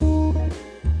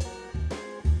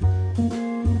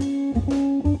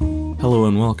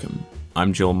and welcome.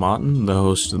 I'm Joel Martin, the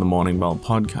host of the Morning Bell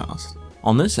podcast.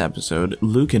 On this episode,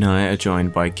 Luke and I are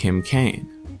joined by Kane.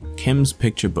 Kim's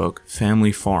picture book,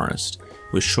 Family Forest,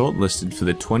 was shortlisted for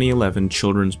the 2011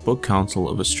 Children's Book Council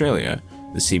of Australia,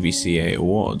 the CBCA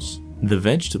Awards. The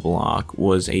Vegetable Ark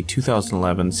was a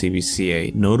 2011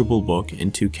 CBCA notable book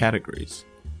in two categories.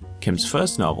 Kim's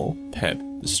first novel, Pip,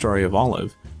 The Story of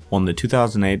Olive, won the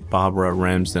 2008 Barbara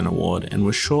Ramsden Award and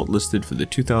was shortlisted for the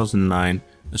 2009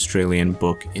 Australian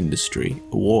Book Industry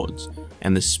Awards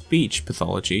and the Speech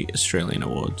Pathology Australian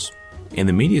Awards. In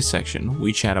the media section,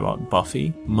 we chat about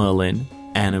Buffy, Merlin,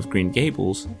 Anne of Green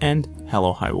Gables, and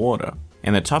Hello High Water.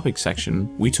 In the topic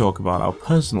section, we talk about our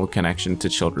personal connection to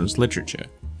children's literature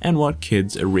and what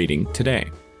kids are reading today.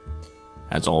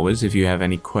 As always, if you have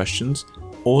any questions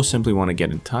or simply want to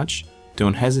get in touch,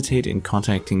 don't hesitate in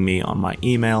contacting me on my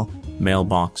email,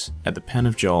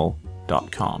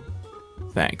 mailbox@thepenofjoel.com.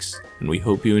 Thanks, and we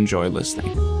hope you enjoy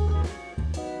listening.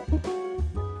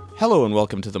 Hello and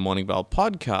welcome to the Morning Bell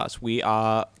podcast. We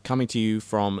are coming to you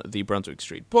from the Brunswick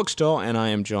Street Bookstore, and I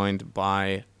am joined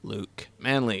by Luke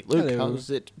Manley. Luke, Hello. how's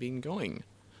it been going?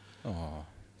 Oh,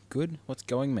 good. What's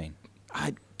going mean?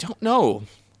 I don't know.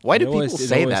 Why do people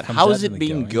say that? How's it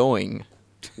been going?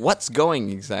 What's going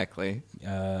exactly?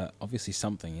 Obviously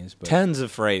something is, but Turns of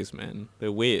phrase, man.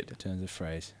 They're weird. turns of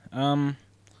phrase.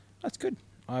 That's good.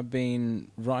 I've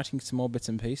been writing some more bits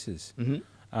and pieces.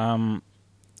 Mm-hmm.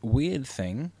 Weird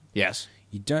thing. Yes.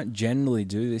 You don't generally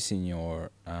do this in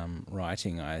your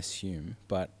writing, I assume,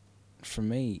 but for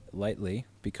me lately,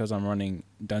 because I'm running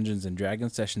Dungeons and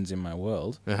Dragons sessions in my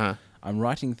world, I'm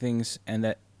writing things,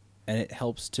 and it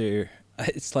helps to.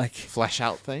 It's like Flesh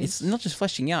out things? It's not just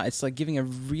fleshing out. It's like giving a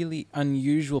really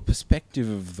unusual perspective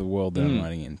of the world that I'm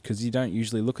writing in, because you don't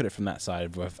usually look at it from that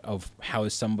side of how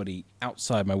is somebody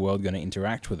outside my world going to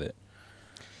interact with it.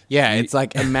 Yeah, it's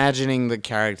like imagining the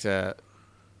character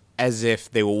as if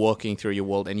they were walking through your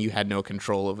world and you had no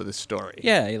control over the story.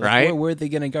 Yeah, like, right? Where are they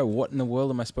going to go? What in the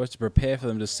world am I supposed to prepare for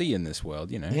them to see in this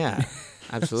world? You know. Yeah,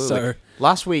 absolutely. So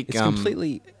last week, it's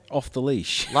completely off the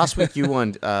leash. last week you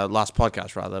won. Last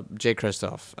podcast rather. Jay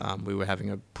Christoph. We were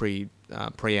having a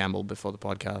preamble before the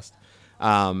podcast,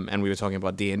 and we were talking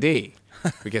about D&D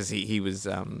because he was.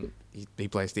 He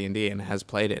plays D&D and has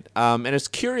played it. And it's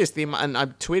curious, and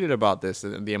I've tweeted about this,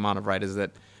 the amount of writers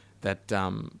that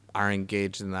are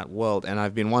engaged in that world. And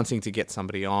I've been wanting to get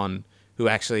somebody on who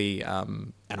actually,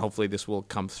 and hopefully this will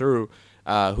come through,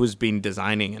 who's been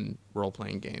designing a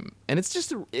role-playing game. And it's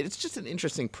just an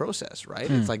interesting process,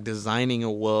 right? It's like designing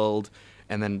a world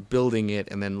and then building it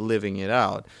and then living it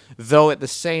out. Though at the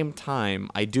same time,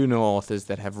 I do know authors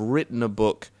that have written a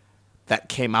book that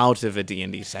came out of a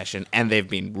D&D session, and they've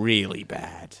been really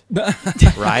bad,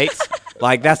 right?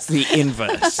 Like, that's the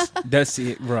inverse. That's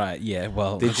it, right? Yeah.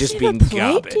 Well, They've just I've never been played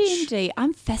garbage. D&D.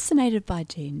 I'm fascinated by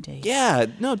D&D. Yeah,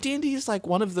 no, D&D is like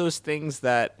one of those things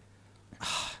that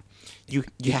you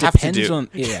it have to depends do. on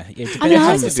it I depends mean, I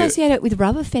on was to do. associated with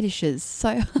rubber fetishes, so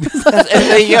And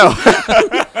there you go.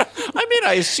 I mean,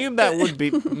 I assume that would be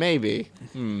maybe.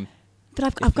 but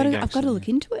I've got to look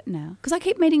into it now, because I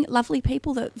keep meeting lovely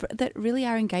people that really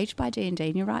are engaged by D&D.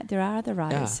 And you're right, there are other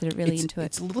writers that are really into it.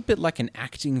 It's a little bit like an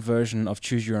acting version of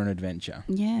Choose Your Own Adventure.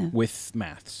 Yeah. With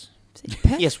maths.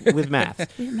 Yes, with math.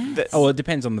 With maths. Oh, well, it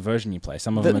depends on the version you play.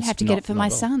 Some of them I'd have to get it for my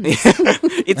son. sons.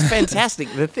 It's fantastic.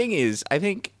 The thing is, I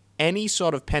think any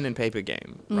sort of pen and paper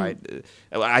game, right?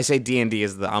 I say D&D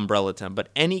is the umbrella term, but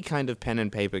any kind of pen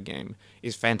and paper game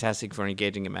is fantastic for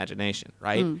engaging imagination,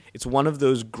 right? It's one of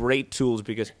those great tools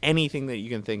because anything that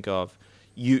you can think of,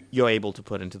 you're able to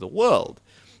put into the world.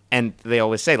 And they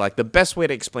always say, like, the best way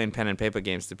to explain pen and paper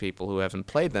games to people who haven't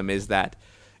played them is that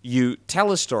you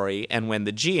tell a story, and when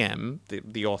the GM,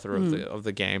 the author of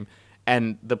the game,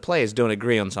 and the players don't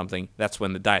agree on something, that's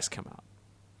when the dice come out.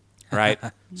 Right?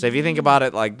 So if you think about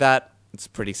it like that, it's a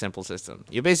pretty simple system.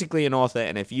 You're basically an author,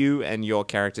 and if you and your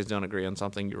characters don't agree on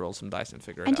something, you roll some dice and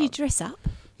figure it And out. do you dress up?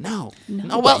 No.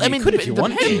 No. Well, You I mean, could if it you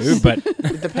wanted depends. to, but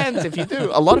It depends if you do.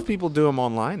 A lot of people do them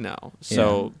online now.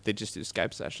 So Yeah. they just do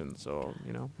Skype sessions or,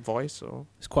 voice or...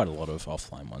 there's quite a lot of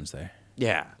offline ones there.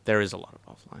 Yeah, there is a lot of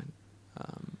offline.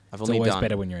 I've It's only always done...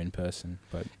 better when you're in person,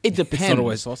 but It depends. It's not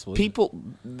always possible. is it? People,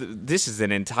 this is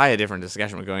an entire different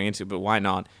discussion we're going into, but why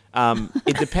not?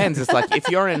 It depends. It's like if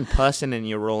you're in person and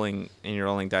you're rolling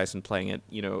dice and playing it,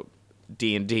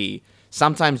 D&D.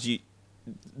 Sometimes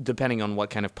depending on what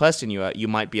kind of person you are, you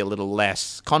might be a little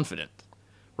less confident,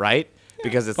 right? Yeah,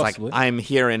 because it's possibly. like I'm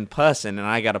here in person and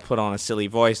I got to put on a silly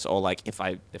voice, or like if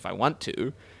I want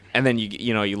to. And then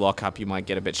you lock up, you might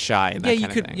get a bit shy and that kind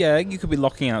of thing. Yeah, you could be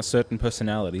locking out certain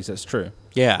personalities. That's true.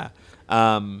 Yeah.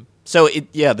 So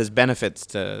there's benefits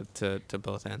to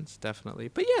both ends, definitely.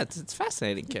 But yeah, it's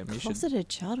fascinating, Kim. Closeted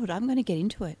childhood. I'm going to get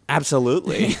into it.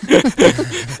 Absolutely.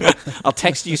 I'll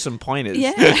text you some pointers.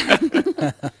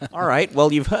 Yeah. All right.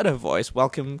 Well, you've heard her voice.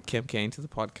 Welcome, Kim Kane, to the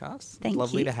podcast. Thank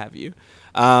Lovely you. to have you.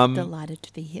 Delighted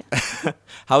to be here.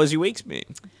 How has your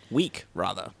week,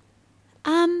 rather?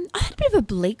 I had a bit of a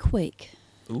bleak week.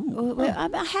 Ooh.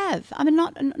 I have. I mean,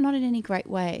 not in any great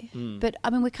way. But, I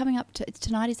mean, we're coming up to...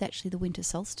 Tonight is actually the winter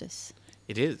solstice.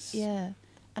 It is. Yeah.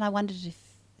 And I wondered if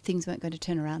things weren't going to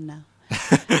turn around now.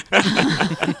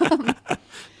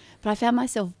 But I found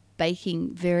myself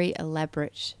baking very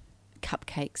elaborate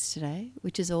cupcakes today,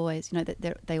 which is always,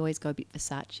 they always go a bit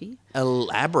Versace.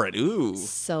 Elaborate. Ooh.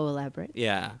 So elaborate.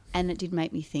 Yeah. And it did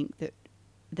make me think that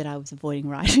I was avoiding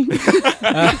writing.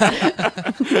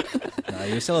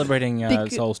 You're celebrating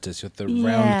solstice with the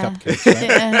round cupcakes, right?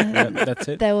 Yeah. That's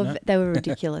it. They were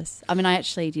ridiculous. I mean, I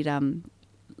actually did,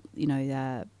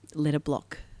 letter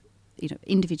block,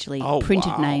 individually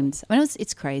printed names. I mean,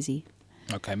 it's crazy.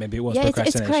 Okay, maybe it was it's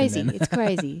procrastination crazy. then. It's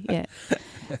crazy. Yeah.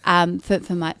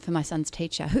 For my son's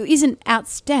teacher, who is an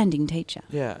outstanding teacher.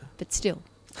 Yeah. But still,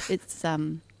 it's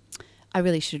I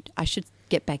should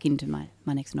get back into my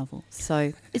next novel.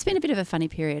 So it's been a bit of a funny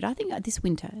period. I think this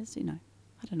winter is,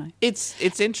 I don't know.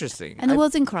 It's interesting. And the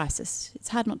world's in crisis. It's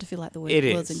hard not to feel like the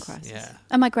world's in crisis. Yeah.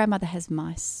 And my grandmother has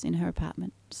mice in her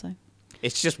apartment, so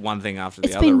It's just one thing after the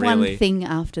other, it's been really. one thing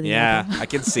after the other. Yeah, I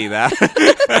can see that.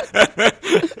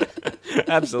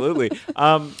 Absolutely.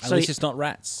 At least it's not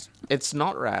rats. It's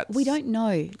not rats. We don't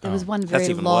know. There was one That's very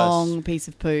even long worse. piece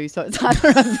of poo, so it's either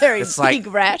a very It's big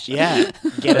like, rat. Yeah,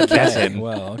 get a vet in.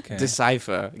 Well, okay.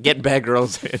 Decipher. Get Bear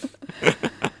Grylls in. I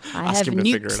Ask have him to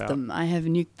figure it nuked out. them. I have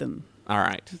nuked them. All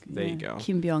right, there you go.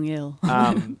 Kim Jong-il.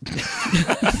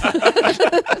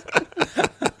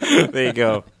 There you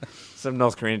go. Some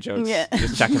North Korean jokes. Yeah.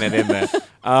 Just chucking it in there.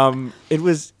 It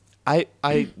was.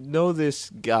 I know this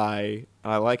guy.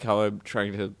 I like how I'm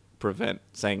trying to prevent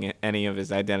saying any of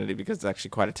his identity because it's actually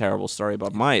quite a terrible story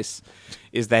about mice.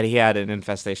 Is that he had an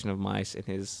infestation of mice in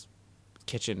his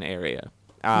kitchen area,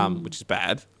 which is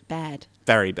bad. Bad.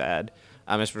 Very bad.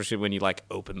 Especially when you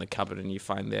open the cupboard and you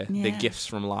find their gifts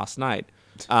from last night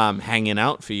hanging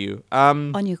out for you.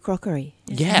 On your crockery.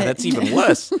 Yeah, that's even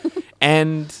worse.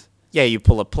 And yeah, you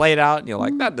pull a plate out and you're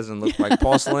like, that doesn't look like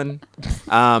porcelain.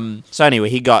 So anyway,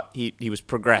 he was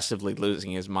progressively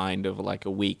losing his mind over a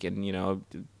week, and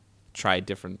tried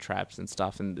different traps and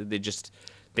stuff, and they just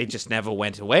never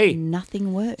went away.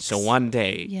 Nothing works. So one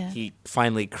day he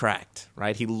finally cracked,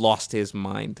 right? He lost his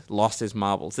mind, lost his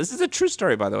marbles. This is a true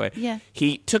story, by the way. Yeah.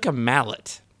 He took a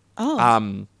mallet.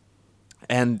 Oh.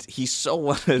 And he saw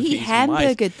one of these mice. He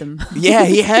hamburgered them. Yeah,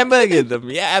 he hamburgered them.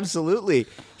 Yeah, absolutely.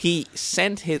 He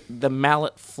sent the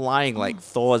mallet flying like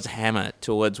Thor's hammer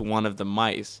towards one of the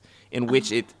mice, in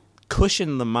which it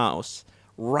cushioned the mouse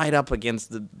right up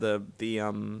against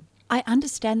the I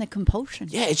understand the compulsion.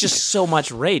 Yeah, it's just so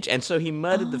much rage. And so he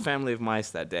murdered the family of mice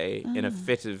that day in a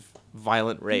fit of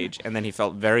violent rage, and then he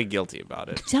felt very guilty about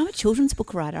it. See, I'm a children's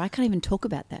book writer. I can't even talk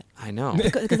about that. I know.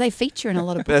 Because they feature in a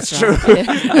lot of books. That's true. Yeah.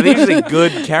 And they're usually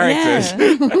good characters.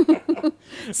 Yeah.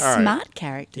 Smart right.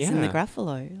 characters in the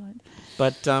Gruffalo.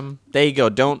 But there you go.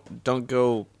 Don't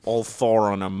go all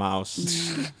Thor on a mouse.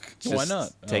 Just why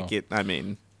not? Take it. I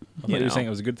mean, I thought you were saying it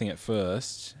was a good thing at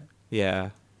first. Yeah.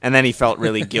 And then he felt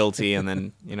really guilty, and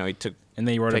then he took and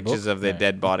then you wrote pictures a book? of their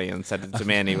dead body and sent it to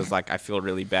me, and he was like, "I feel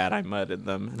really bad. I murdered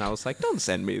them." And I was like, "Don't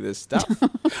send me this stuff.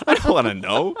 I don't want to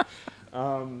know."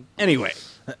 Anyway,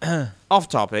 off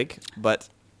topic, but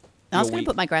I was going to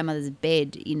put my grandmother's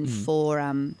bed in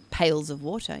 4 pails of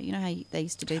water. You know how they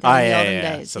used to do that in the olden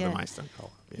days? So the mice don't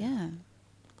go. Yeah.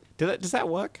 Does that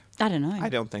work? I don't know. I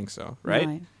don't think so. Right?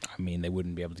 No. I mean, they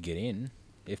wouldn't be able to get in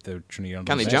if they're trying to get on.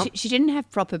 Can they jump? She didn't have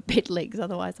proper bed legs,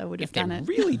 otherwise I would have If they're done it.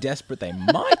 really desperate, they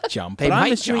might jump. They but I'm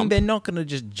might assuming jump. they're not going to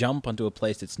just jump onto a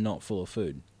place that's not full of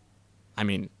food. I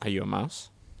mean, are you a mouse?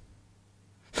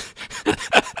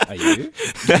 Are you?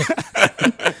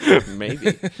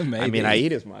 Maybe. Maybe. I mean, I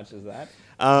eat as much as that.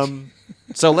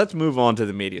 So let's move on to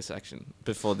the media section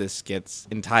before this gets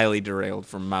entirely derailed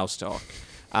from mouse talk.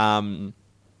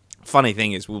 Funny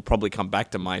thing is, we'll probably come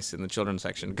back to mice in the children's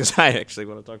section because I actually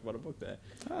want to talk about a book there.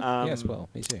 Yes, well,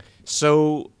 me too.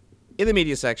 So, in the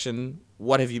media section,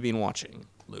 what have you been watching,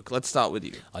 Luke? Let's start with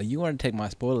you. Oh, you want to take my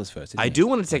spoilers first? I do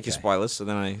want to take your spoilers, so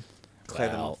then I clear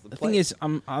them off the the plate. thing is,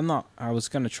 I'm not. I was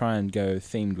going to try and go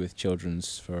themed with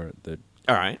children's for the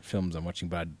All right, films I'm watching,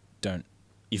 but I don't.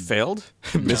 you failed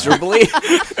miserably.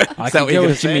 I that what you're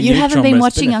gonna say? You haven't been Neutron, but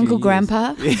it's watching a few Uncle years.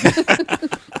 Grandpa?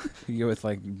 You go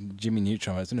with Jimmy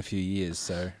Neutron. It's been a few years,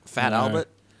 so Fat no. Albert.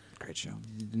 Great show.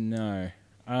 No.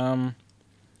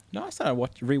 No, I started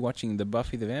rewatching the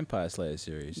Buffy the Vampire Slayer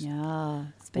series. Yeah.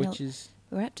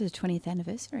 We're up to the 20th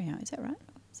anniversary now. Is that right?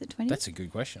 Is it 20? That's a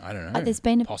good question. I don't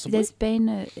know. Possibly.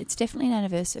 It's definitely an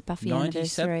anniversary, Buffy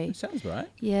anniversary. Sounds right.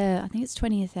 Yeah, I think it's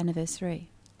 20th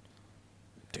anniversary.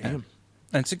 Damn.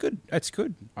 And it's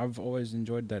good. I've always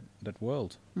enjoyed that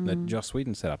world that Joss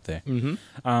Whedon set up there.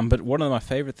 Mm-hmm. But one of my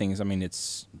favorite things, I mean,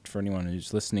 it's for anyone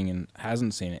who's listening and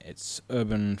hasn't seen it, it's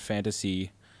urban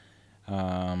fantasy,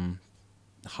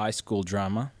 high school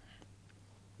drama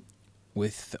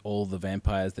with all the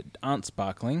vampires that aren't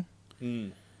sparkling.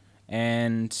 Mm.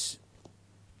 And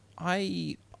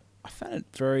I found it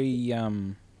very...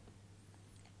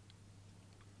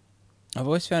 I've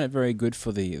always found it very good for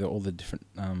all the different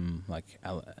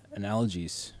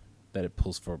analogies that it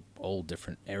pulls for all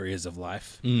different areas of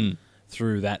life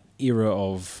through that era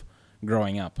of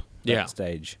growing up, that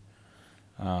stage.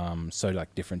 So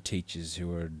like different teachers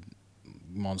who are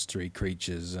monstery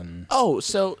creatures and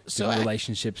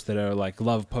relationships that are like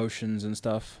love potions and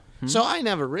stuff. So I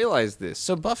never realized this.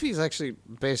 So Buffy's actually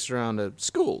based around a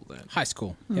school then? High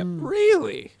school. Yep.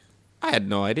 Really? I had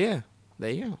no idea.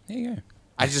 There you go. There you go.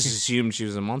 I just assumed she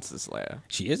was a monster slayer.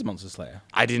 She is a monster slayer.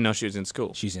 I didn't know she was in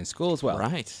school. She's in school as well.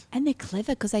 Right. And they're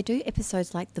clever because they do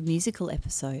episodes like the musical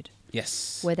episode.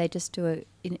 Yes. Where they just do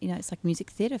it's like music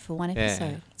theatre for one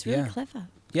episode. Yeah. It's really clever.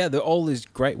 Yeah, they're all these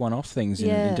great one-off things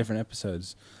in different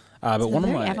episodes. But it's one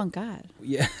very of my avant-garde.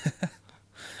 Yeah.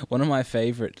 One of my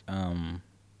favorite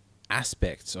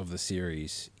aspects of the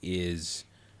series is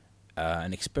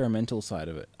an experimental side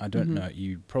of it. I don't know.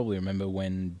 You probably remember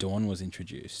when Dawn was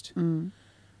introduced.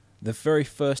 The very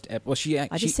first episode... Well,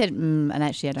 I just said, and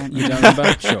actually I don't You don't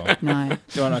remember? Sure. No.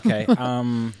 Dawn, okay.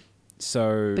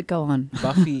 So... But go on.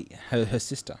 Buffy, her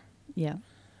sister, Yeah.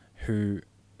 who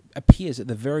appears at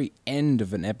the very end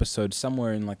of an episode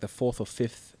somewhere in like the 4th or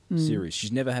 5th series.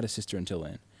 She's never had a sister until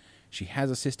then. She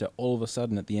has a sister all of a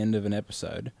sudden at the end of an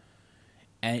episode,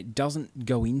 and it doesn't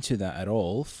go into that at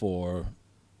all for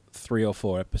 3 or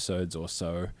 4 episodes or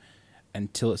so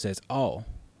until it says,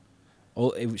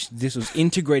 this was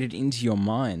integrated into your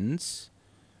minds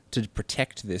to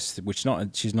protect this, which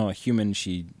she's not a human.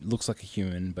 She looks like a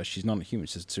human, but she's not a human.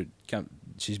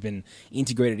 She's been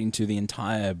integrated into the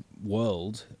entire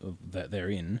world that they're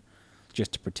in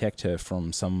just to protect her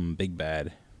from some big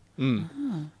bad.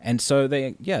 And so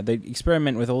they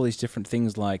experiment with all these different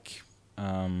things like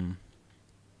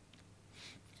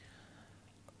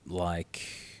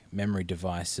memory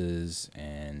devices,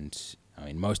 and I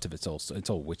mean most of it's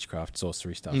all witchcraft,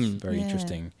 sorcery stuff. Very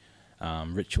interesting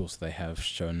rituals they have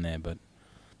shown there, but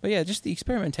yeah, just the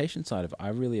experimentation side of it, I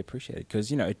really appreciate it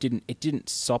because it didn't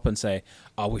stop and say,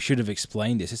 "Oh, we should have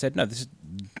explained this." It said, "No, this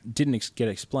didn't get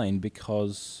explained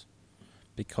because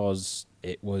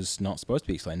it was not supposed to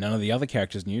be explained. None of the other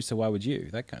characters knew, so why would you?"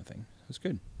 That kind of thing. It was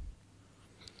good.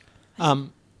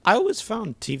 I always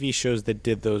found TV shows that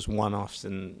did those one-offs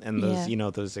and those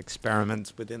those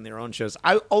experiments within their own shows.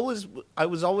 I was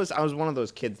one of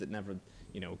those kids that never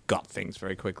got things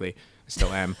very quickly. I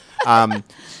still am.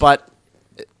 But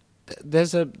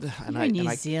there's a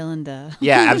New Zealander.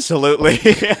 Yeah, absolutely.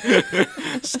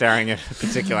 Staring at a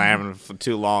particular animal for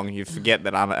too long, you forget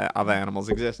that other animals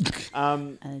exist.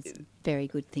 There's very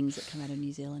good things that come out of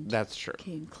New Zealand. That's true.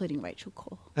 Including Rachel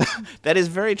Crow. That is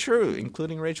very true,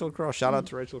 including Rachel Crow. Shout out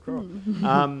to Rachel Crow.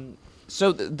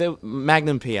 So the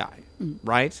Magnum PI,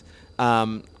 right?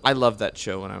 I loved that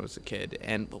show when I was a kid.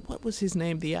 And what was his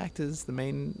name? The actors, the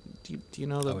main... Do you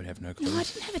know the... I would have no clue. No, I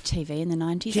didn't have a TV in the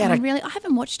 90s. I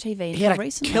haven't watched TV he had until a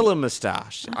recently. killer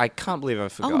moustache. I can't believe I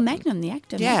forgot. Oh, Magnum, the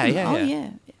actor. Yeah, Magnum. yeah. Oh, yeah.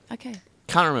 Okay.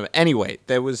 Can't remember. Anyway,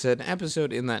 there was an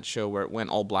episode in that show where it went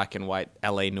all black and white,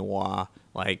 LA noir,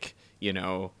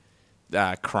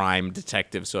 crime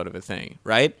detective sort of a thing,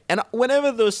 right? And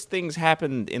whenever those things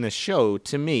happened in a show,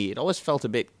 to me, it always felt a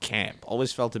bit camp.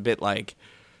 Always felt a bit like,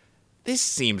 this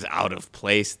seems out of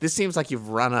place. This seems like you've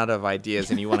run out of ideas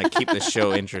and you want to keep the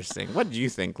show interesting. What do you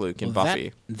think, Luke, in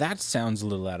Buffy? That sounds a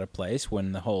little out of place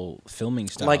when the whole filming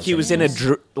style... Like he was in a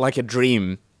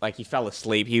dream. Like he fell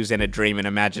asleep. He was in a dream and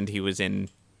imagined he was in...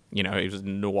 he was a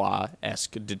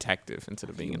noir-esque detective instead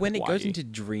of being in When Hawaii. it goes into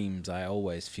dreams, I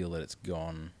always feel that it's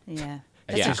gone. Yeah.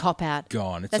 That's a cop-out.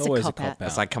 Gone. It's That's always a cop-out.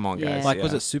 It's like, come on, guys. Like,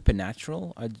 was it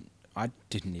Supernatural? I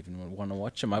didn't even want to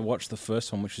watch them. I watched the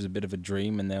first one, which was a bit of a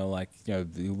dream, and they were like,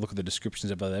 you look at the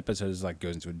descriptions of the episodes, like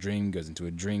goes into a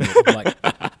dream. I'm like,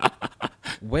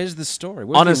 where's the story?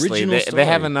 Where's Honestly, the original story? They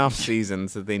have enough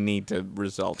seasons that they need to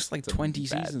resolve. It's like 20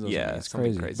 seasons or something. Yeah, it's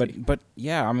crazy. But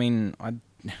yeah, I mean,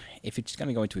 if it's going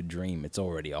to go into a dream, it's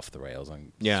already off the rails.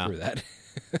 Screw that.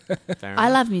 Fair I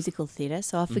enough. love musical theatre,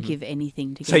 so I'll forgive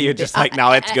anything to get So you're a bit- just like,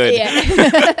 no, it's good.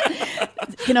 Yeah.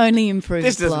 Can only improve.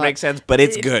 This doesn't plot. make sense, but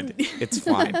it's good. It's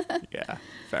fine. Yeah,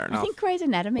 fair I enough. think Grey's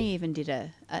Anatomy even did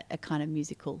a kind of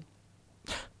musical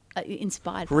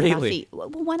inspired by Really? Buffy. Well,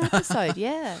 one episode,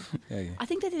 yeah. Yeah. I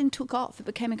think that then took off. It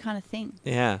became a kind of thing.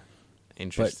 Yeah,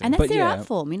 interesting. And that's But their yeah. art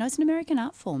form. You know, it's an American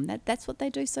art form. That's what they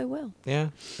do so well. yeah,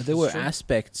 There were it's true.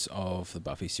 aspects of the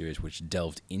Buffy series which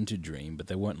delved into dream, but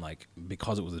they weren't like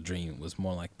because it was a dream. It was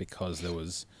more like because there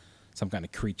was some kind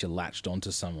of creature latched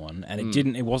onto someone, and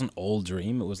it wasn't all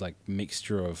dream. It was like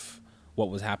mixture of what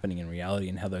was happening in reality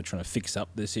and how they were trying to fix up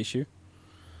this issue,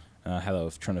 how they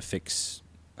were trying to fix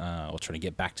or trying to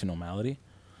get back to normality.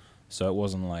 So it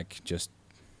wasn't like just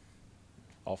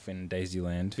off in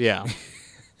Daisyland. Yeah,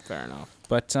 fair enough.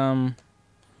 But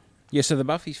yeah, so the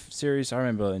Buffy series I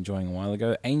remember enjoying a while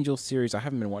ago. Angel series I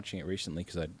haven't been watching it recently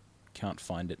because I can't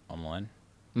find it online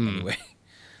anyway.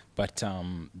 But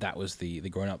that was the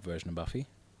grown-up version of Buffy,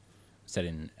 set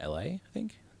in LA, I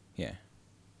think. Yeah,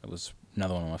 that was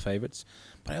another one of my favorites.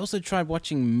 But I also tried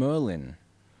watching Merlin.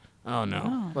 Oh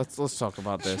no, let's talk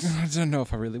about this. I don't know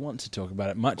if I really want to talk about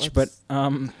it much, but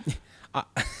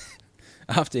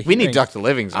after We need hearing- Dr.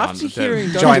 Livingstone After to hearing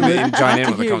join Dr. in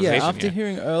with the conversation. Yeah, after here.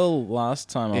 hearing Earl last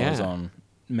time I was Yeah. on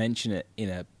mention it in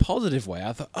a positive way,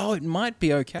 I thought, oh, it might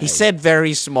be okay. He said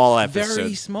very small episode.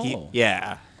 Very small.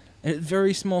 Yeah. And a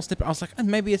very small snippet. I was like,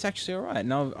 maybe it's actually all right.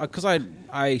 Now, because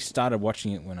I started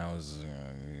watching it when I was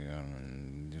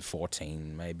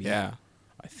 14, maybe. Yeah.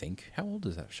 I think. How old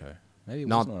is that show? Maybe it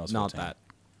Not wasn't when I was 14. that.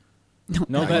 Not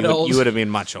No, that old. You would have been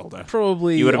much older.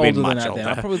 Probably You would have been older than much that then.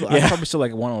 older. I probably still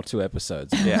like 1 or 2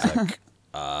 episodes. Yeah. It's like,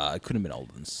 I couldn't have been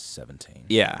older than 17.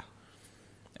 Yeah.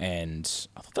 And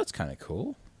I thought that's kind of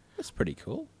cool. That's pretty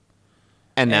cool.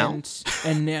 And now?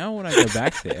 And now when I go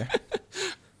back there,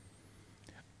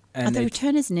 and the it-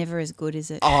 return is never as good,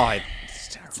 is it? Oh, it's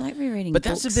terrible. It's like rereading but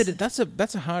books.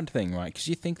 that's a hard thing, right? Because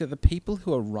you think that the people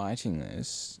who are writing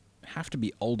this have to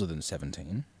be older than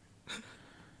 17,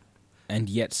 and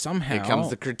yet somehow Here comes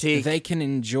the critique. they can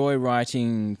enjoy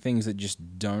writing things that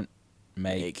just don't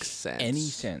make Makes sense. any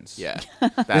sense. Yeah.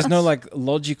 There's no like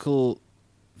logical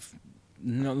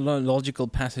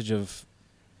passage of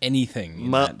anything.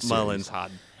 In that series. Merlin's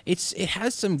hard. It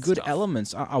has some good Stuff.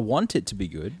 elements. I want it to be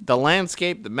good. The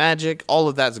landscape, the magic, all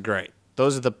of that's great.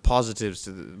 Those are the positives.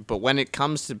 But when it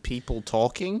comes to people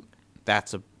talking,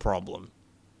 that's a problem.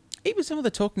 Even some of the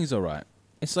talking is all right.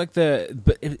 It's like probably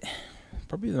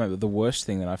the worst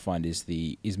thing that I find is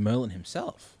Merlin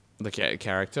himself. The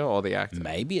character or the actor?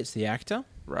 Maybe it's the actor,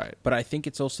 Right. but I think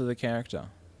it's also the character.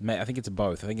 I think it's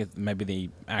both. I think maybe the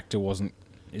actor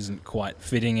isn't quite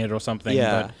fitting it or something.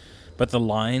 Yeah. But the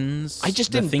lines, I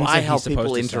just the didn't things buy that how he's supposed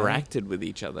people to say- interacted with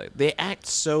each other. They act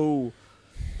so...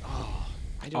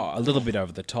 a little bit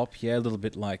over the top, yeah. A little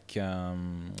bit like They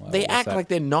what's act that? like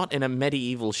they're not in a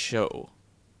medieval show.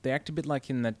 They act a bit like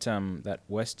in that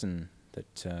western that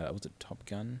was it Top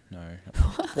Gun? No,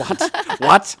 What?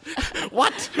 What?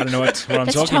 What? I don't know what I'm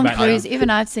That's talking Tom about. Cruise. Now. Even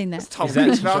I've seen that. Tom Is that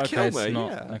Cruise, Val okay, it's Kilmer,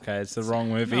 not- yeah. Okay, it's the wrong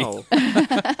movie. No.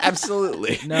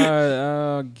 Absolutely.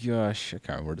 No, oh gosh, I can't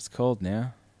remember what it's called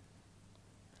now.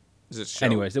 Is it show?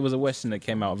 Anyways, there was a western that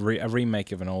came out, a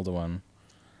remake of an older one,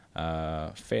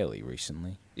 fairly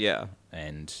recently, Yeah.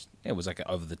 and it was like an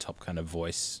over-the-top kind of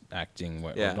voice acting,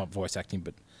 Yeah. not voice acting,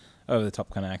 but over-the-top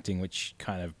kind of acting, which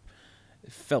kind of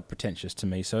felt pretentious to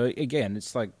me. So again,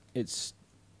 it's like there's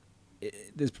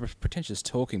pretentious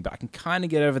talking, but I can kind of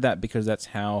get over that because that's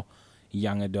how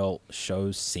young adult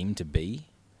shows seem to be.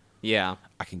 Yeah.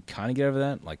 I can kind of get over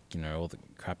that, like, all the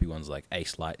crappy ones like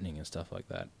Ace Lightning and stuff like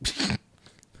that.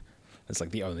 That's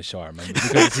like the only show I remember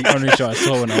because it's the only show I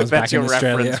saw when I was That's back in your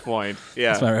Australia. reference point.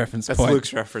 Yeah. That's my reference That's point.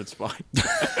 Luke's reference point.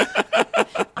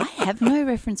 I have no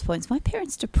reference points. My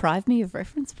parents deprived me of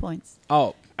reference points.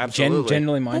 Oh, Absolutely.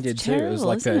 generally mine That's did too. It was terrible,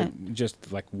 like isn't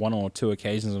just like 1 or 2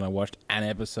 occasions when I watched an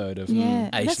episode of Yeah,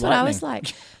 Ace that's Lightning. what I was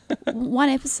like. One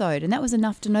episode, and that was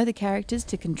enough to know the characters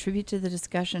to contribute to the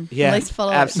discussion. Yeah. At least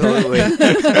follow Absolutely.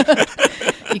 it.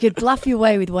 You could bluff your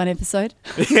way with one episode.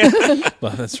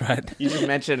 Well, that's right. You just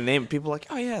mention a name, people are like,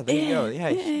 oh yeah, there you go.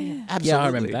 Yeah. Absolutely. Yeah, I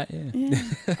remember that.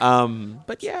 Yeah,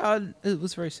 but yeah, it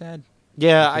was very sad.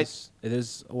 Yeah, Because it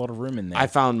is a lot of room in there. I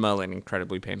found Merlin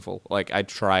incredibly painful. Like, I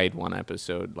tried one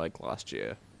episode like last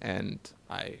year, and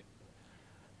I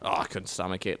couldn't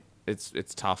stomach it. It's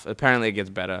tough. Apparently, it gets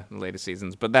better in later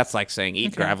seasons, but that's like saying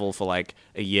eat gravel for like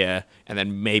a year, and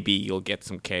then maybe you'll get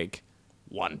some cake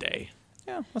one day.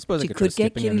 Yeah, I suppose I You could try could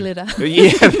get skipping kitty and- litter.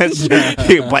 Yeah, that's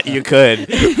true. But you could.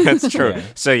 That's true. Yeah.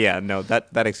 So yeah, no,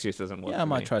 that excuse doesn't work. Yeah, I for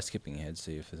might me. try skipping ahead,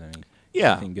 see if there's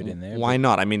Yeah. anything good in there. Why but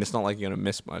not? I mean, it's not like you're gonna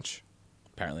miss much.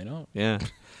 Apparently not. Yeah.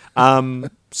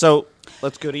 So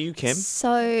let's go to you, Kim.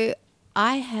 So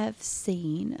I have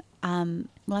seen,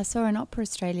 I saw an Opera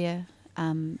Australia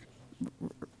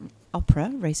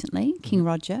opera recently, King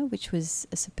Roger, which was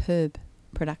a superb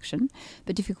production,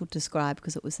 but difficult to describe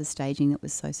because it was the staging that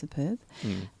was so superb.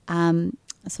 I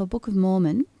saw Book of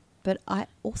Mormon, but I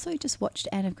also just watched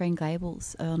Anne of Green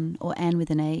Gables, or Anne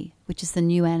with an E, which is the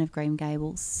new Anne of Green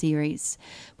Gables series,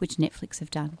 which Netflix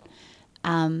have done.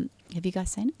 Have you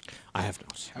guys seen it? I have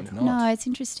not. Have not. No, it's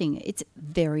interesting. It's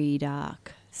very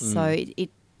dark. So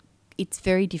it's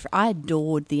very different. I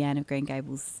adored the Anne of Green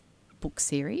Gables book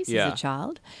series as a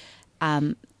child.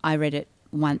 I read it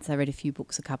once. I read a few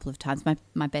books a couple of times.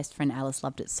 My best friend Alice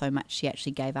loved it so much she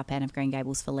actually gave up Anne of Green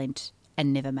Gables for Lent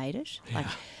and never made it.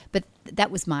 But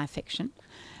that was my affection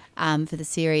for the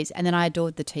series. And then I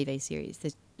adored the TV series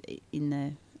in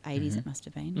the 80s it must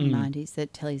have been, or 90s, the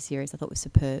telly series I thought was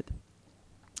superb.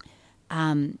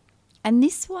 And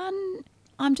this one,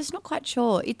 I'm just not quite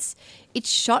sure. It's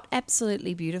shot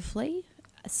absolutely beautifully.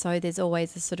 So there's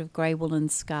always a sort of grey woolen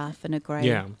scarf and a grey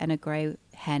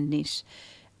hand knit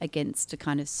against a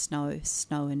kind of snow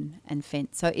and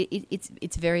fence. So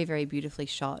it's very, very beautifully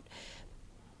shot.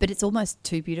 But it's almost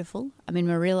too beautiful. I mean,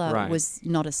 Marilla was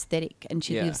not aesthetic, and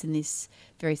she lives in this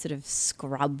very sort of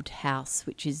scrubbed house,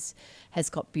 which has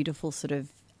got beautiful sort of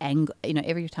angle. You know,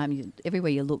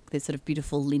 everywhere you look, there's sort of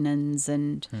beautiful linens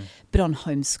but on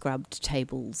home scrubbed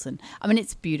tables, and I mean,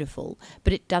 it's beautiful,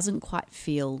 but it doesn't quite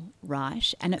feel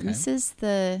right, and it misses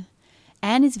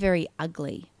Anne is very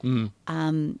ugly.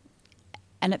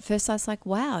 And at first I was like,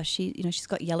 wow, she's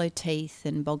got yellow teeth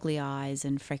and boggly eyes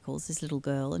and freckles, this little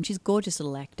girl, and she's a gorgeous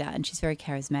little actor and she's very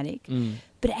charismatic.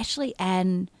 But actually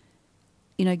Anne,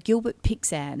 Gilbert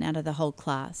picks Anne out of the whole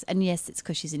class. And yes, it's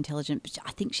because she's intelligent, but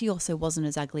I think she also wasn't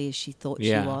as ugly as she thought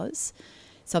she was.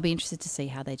 So I'll be interested to see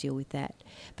how they deal with that.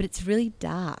 But it's really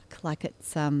dark. Like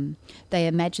it's they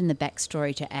imagine the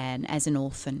backstory to Anne as an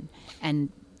orphan,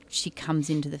 and she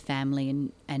comes into the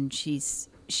family and she's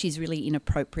really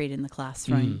inappropriate in the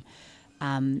classroom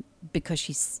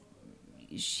because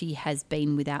she has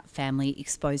been without family,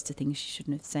 exposed to things she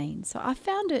shouldn't have seen. So I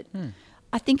found it,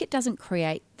 I think it doesn't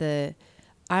create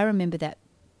I remember that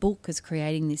book as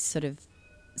creating this sort of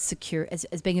secure, as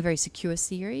being a very secure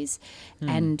series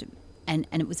and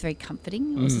it was very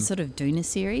comforting. It was a sort of Duna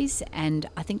series, and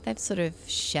I think they've sort of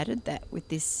shattered that with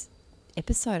this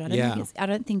episode. I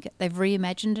don't think they've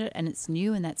reimagined it, and it's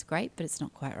new, and that's great, but it's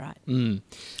not quite right.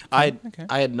 I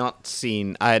had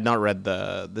not read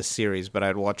the series, but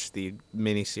I'd watched the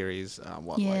miniseries.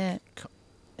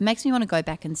 It makes me want to go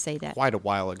back and see that. Quite a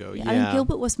while ago. I mean,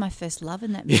 Gilbert was my first love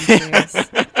in that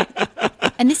miniseries.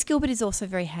 And this Gilbert is also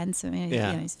very handsome.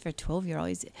 He's for a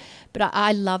 12-year-old. But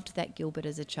I loved that Gilbert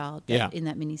as a child in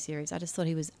that miniseries. I just thought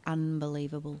he was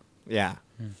unbelievable. Yeah,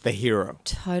 the hero.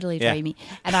 Totally dreamy.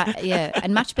 And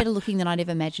and much better looking than I'd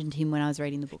ever imagined him when I was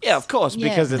reading the books. Yeah, of course,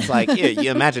 because it's like,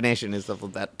 your imagination is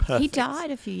of that perfect. He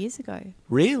died a few years ago.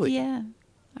 Really? Yeah.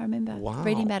 I remember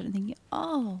reading about it and thinking,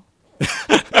 oh,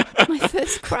 my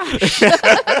first crush.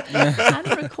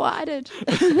 Unrequited.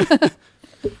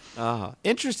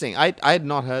 Interesting. I had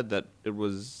not heard that it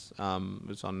was on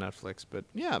Netflix, but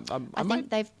yeah, I think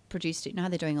they've produced it. You know how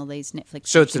they're doing all these Netflix.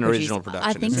 So it's an original production.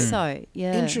 I think so.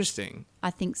 Yeah. Interesting.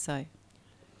 I think so.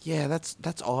 Yeah, that's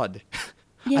odd.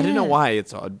 Yeah. I don't know why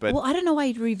it's odd, but I don't know why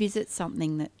you'd revisit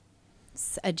something that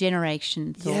a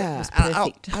generation thought was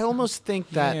perfect. I almost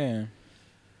think that.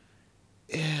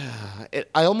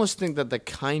 I almost think that the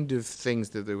kind of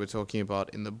things that they were talking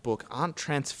about in the book aren't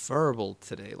transferable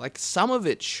today. Like some of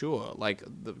it, sure, like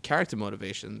the character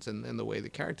motivations and the way the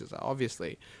characters are,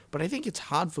 obviously. But I think it's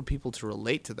hard for people to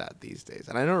relate to that these days.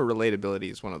 And I know relatability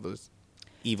is one of those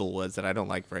evil words that I don't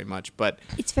like very much, but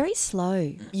it's very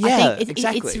slow. Yeah, I think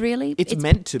exactly. It's really it's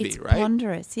meant to be, right? It's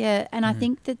ponderous, yeah. And I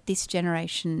think that this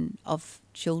generation of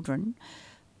children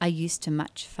are used to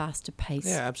much faster paced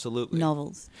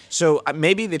novels. So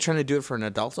maybe they're trying to do it for an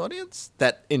adult audience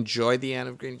that enjoy the Anne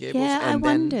of Green Gables. Yeah, I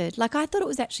wondered. Like I thought it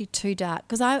was actually too dark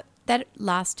because that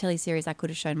last teleseries I could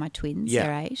have shown my twins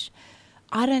their age.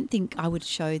 I don't think I would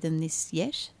show them this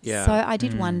yet. Yeah. So I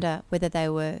did wonder whether they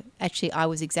were actually. I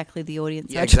was exactly the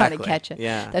audience they were trying to catch it.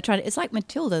 Yeah. They're trying to. It's like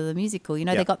Matilda the musical. You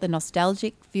know, they got the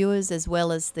nostalgic viewers as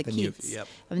well as the kids.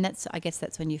 I mean, I guess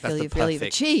that's when you feel you've really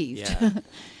achieved. Yeah.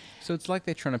 So it's like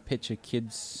they're trying to pitch a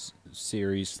kids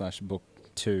series / book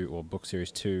 2 or book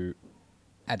series to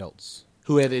adults.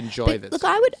 who had enjoyed this. Look,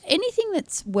 anything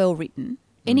that's well written,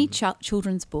 any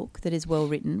children's book that is well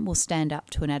written will stand up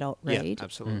to an adult read. Yeah,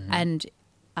 absolutely. And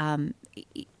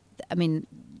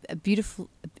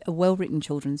a well-written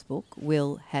children's book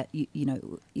will have,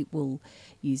 it will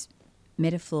use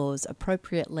metaphors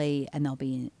appropriately, and they'll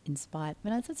be inspired.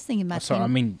 But I was just thinking about. I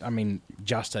mean,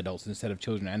 just adults instead of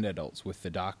children and adults with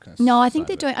the darkness. No, I think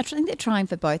they're doing. I think they're trying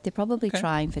for both. They're probably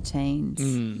trying for teens.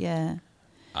 Yeah.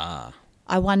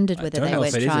 I wondered whether they were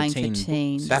trying for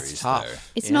teens. That's tough. Though.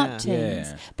 It's not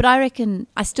teens, but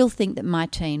I still think that my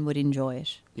teen would enjoy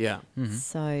it. Yeah. Mm-hmm.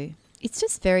 So it's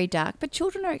just very dark, but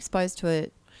children are exposed to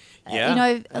it.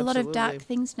 A lot of dark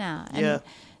things now. And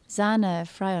Zana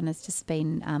Fryon has just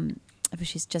been.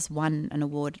 She's just won an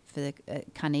award for the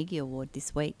Carnegie Award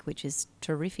this week, which is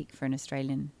terrific for an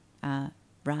Australian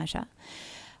writer,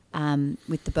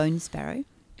 with The Bone Sparrow,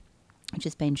 which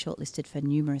has been shortlisted for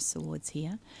numerous awards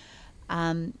here.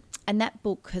 And that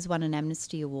book has won an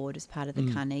Amnesty Award as part of the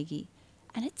Carnegie.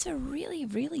 And it's a really,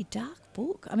 really dark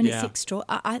book. I mean, it's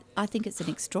I think it's an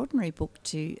extraordinary book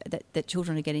that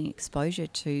children are getting exposure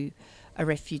to a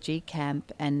refugee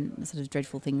camp and the sort of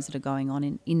dreadful things that are going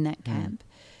on in that camp.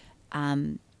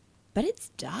 But it's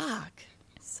dark.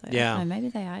 So maybe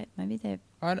they're.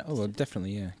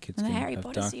 Definitely, yeah. Kids and the can Harry have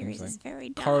Potter dark series things is very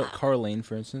dark. Coraline,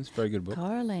 for instance, very good book.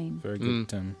 Coraline, very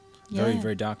good. Very,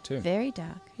 very dark too. Very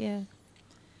dark. Yeah.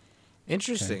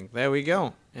 Interesting. Okay. There we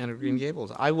go. Anne of Green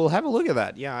Gables. I will have a look at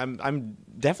that. Yeah, I'm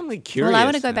definitely curious. Well, I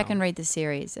want to go back and read the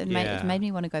series. It made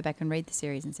me want to go back and read the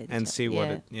series and see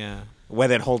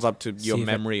whether it holds up to your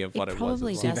memory of what it was.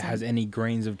 Probably see if it has any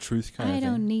grains of truth. I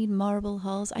don't need marble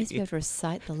halls. I used to be able to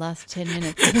recite the last 10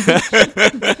 minutes.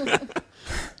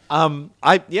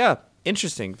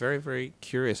 Interesting. Very, very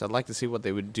curious. I'd like to see what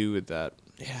they would do with that.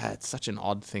 Yeah, it's such an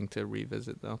odd thing to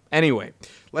revisit, though. Anyway,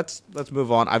 let's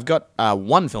move on. I've got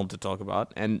one film to talk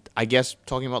about, and I guess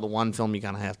talking about the one film, you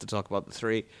kind of have to talk about the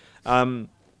three.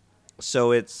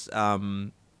 So it's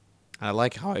I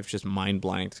like how I've just mind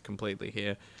blanked completely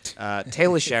here.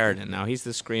 Taylor Sheridan. Now he's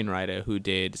the screenwriter who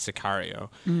did Sicario,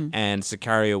 and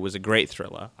Sicario was a great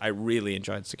thriller. I really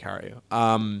enjoyed Sicario,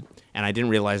 and I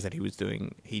didn't realize that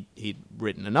he'd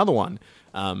written another one,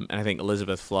 and I think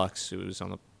Elizabeth Flux, who was on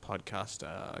the podcast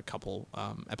a couple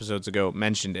episodes ago,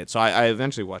 mentioned it. So I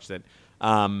eventually watched it,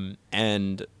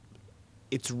 and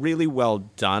it's really well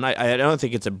done. I don't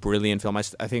think it's a brilliant film. I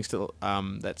think still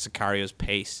that Sicario's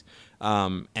pace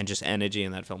and just energy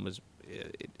in that film was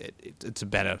it's a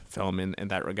better film in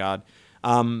that regard.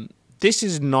 This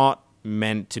is not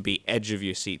meant to be edge of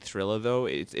your seat thriller, though.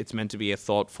 It's meant to be a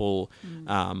thoughtful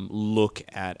look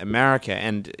at America,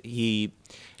 and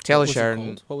Taylor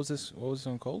Sheridan. What was this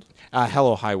one called?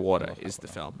 Hello High Water is the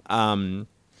film. And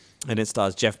it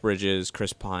stars Jeff Bridges,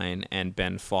 Chris Pine, and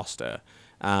Ben Foster.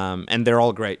 And they're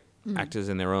all great actors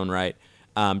in their own right.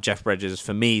 Jeff Bridges,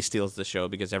 for me, steals the show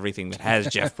because everything that has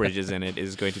Jeff Bridges in it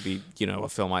is going to be, a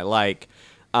film I like.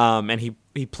 And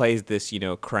he plays this,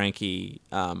 cranky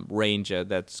ranger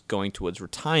that's going towards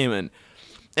retirement.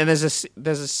 And there's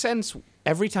a sense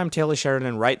every time Taylor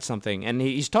Sheridan writes something, and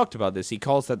he's talked about this, he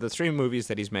calls that the three movies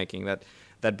that he's making,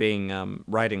 that being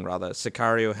writing rather,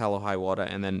 Sicario, Hell or High Water,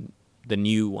 and then the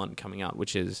new one coming out,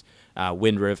 which is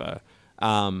Wind River.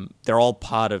 They're all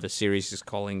part of a series he's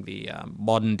calling the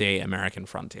modern day American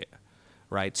frontier,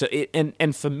 right? So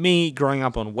and for me, growing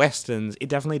up on westerns, it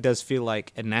definitely does feel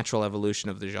like a natural evolution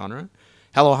of the genre.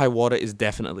 Hello High Water is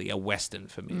definitely a western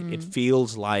for me. It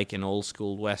feels like an old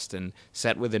school western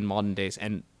set within modern days,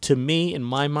 and to me, in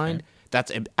my mind,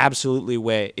 that's absolutely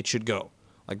where it should go.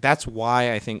 Like, that's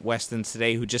why I think westerns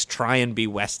today who just try and be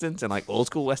westerns and like old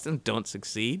school westerns don't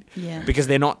succeed. Yeah. Because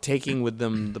they're not taking with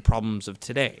them the problems of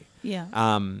today. Yeah.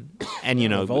 And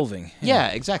evolving. Yeah,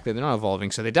 exactly. They're not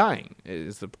evolving, so they're dying.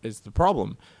 Is the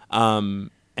problem.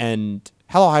 And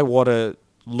Hello High Water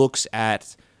looks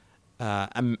at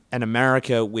an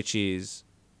America which is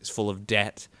full of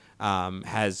debt,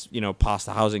 has passed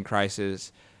the housing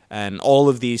crisis, and all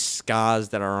of these scars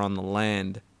that are on the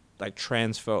land like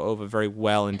transfer over very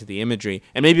well into the imagery,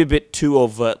 and maybe a bit too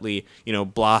overtly,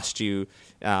 blast you,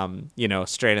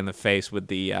 straight in the face with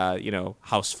the,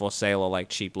 house for sale or like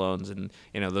cheap loans and,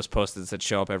 those posters that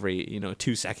show up every,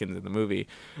 2 seconds in the movie.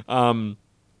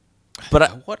 But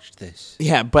I watched this.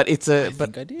 Yeah, but it's I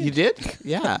think I did. You did?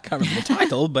 Yeah. I can't remember the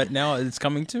title, but now it's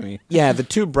coming to me. Yeah, the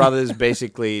two brothers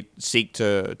basically seek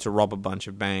to rob a bunch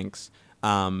of banks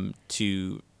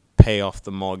to pay off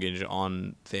the mortgage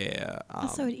on their...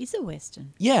 so it is a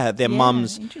western. Yeah, their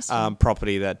mum's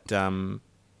property that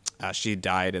she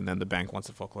died, and then the bank wants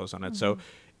to foreclose on it. So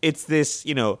it's this,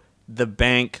 the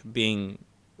bank being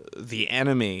the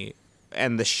enemy,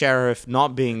 and the sheriff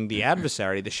not being the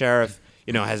adversary, the sheriff,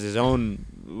 has his own,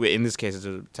 in this case, it's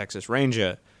a Texas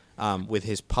Ranger, with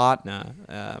his partner.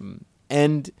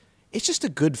 And it's just a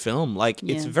good film. Like,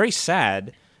 it's very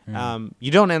sad.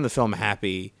 You don't end the film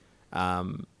happy.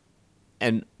 And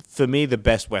for me, the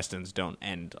best Westerns don't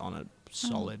end on a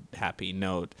solid, happy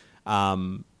note.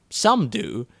 Some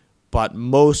do, but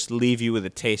most leave you with a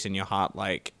taste in your heart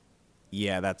like,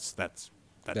 yeah, that's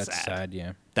sad.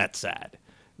 Yeah. That's sad.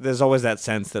 There's always that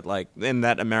sense that, like, in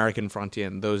that American frontier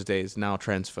in those days now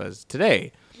transfers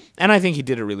today. And I think he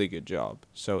did a really good job.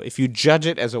 So if you judge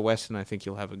it as a Western, I think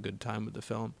you'll have a good time with the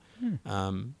film.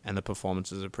 And the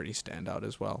performances are pretty standout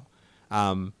as well.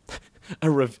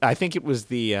 I think it was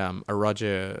a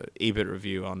Roger Ebert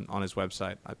review on his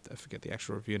website. I forget the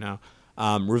actual review now.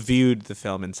 Reviewed the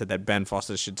film and said that Ben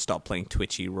Foster should stop playing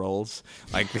twitchy roles,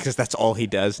 like, because that's all he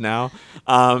does now.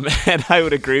 And I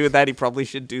would agree with that. He probably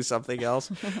should do something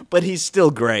else, but he's still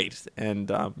great,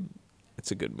 and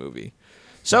it's a good movie.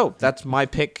 So that's my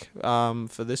pick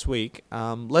for this week.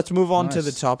 Let's move on to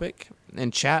the topic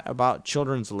and chat about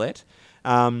children's lit.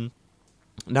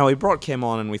 Now, we brought Kim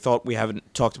on, and we thought we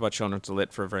haven't talked about children's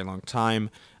lit for a very long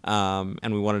time,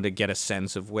 and we wanted to get a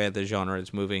sense of where the genre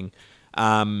is moving.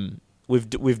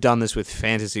 We've done this with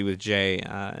fantasy with Jay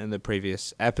in the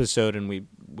previous episode, and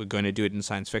we're going to do it in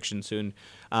science fiction soon.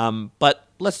 But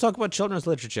let's talk about children's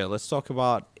literature. Let's talk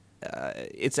about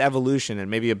its evolution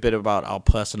and maybe a bit about our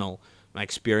personal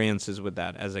experiences with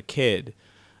that as a kid.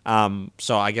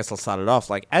 So I guess I'll start it off.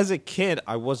 Like, as a kid,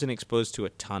 I wasn't exposed to a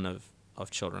ton of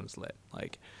children's lit.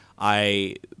 Like,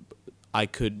 I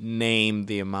could name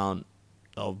the amount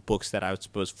of books that I would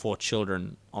suppose for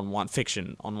children on one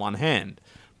hand,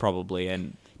 probably.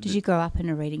 And did you grow up in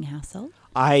a reading household?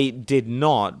 I did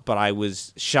not, but I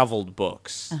was shoveled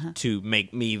books to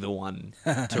make me the one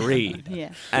to read.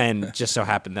 Yeah. And just so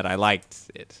happened that I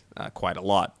liked it quite a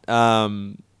lot.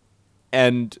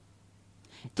 And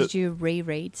did you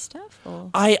reread stuff? Or?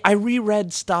 I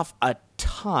reread stuff a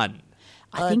ton.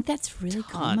 I think that's really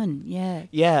common. Yeah.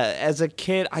 Yeah. As a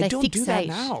kid, I don't fixate. do that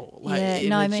now. Like,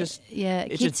 kids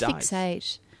just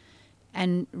fixate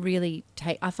and really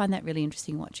take. I find that really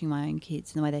interesting watching my own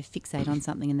kids and the way they fixate on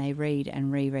something and they read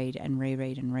and reread and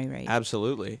reread and reread.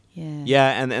 Absolutely. Yeah.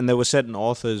 Yeah, and there were certain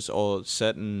authors or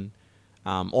certain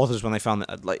authors when they found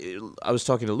that. Like, I was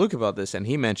talking to Luke about this, and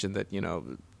he mentioned that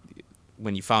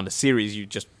when you found a series, you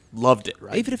just loved it,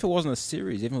 right? Even if it wasn't a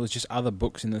series, even if it was just other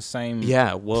books in the same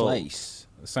place.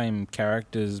 The same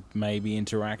characters maybe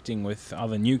interacting with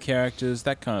other new characters,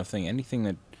 that kind of thing. Anything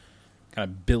that kind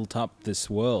of built up this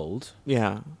world.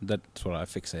 Yeah. That's what I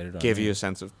fixated on. Give you a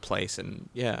sense of place and,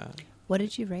 What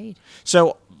did you read?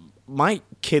 So my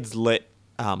kids' lit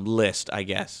list, I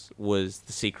guess, was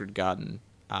The Secret Garden,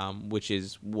 which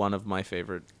is one of my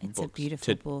favorite books. It's a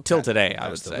beautiful book. Till today, I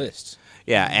would say. List.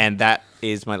 Yeah, and that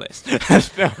is my list.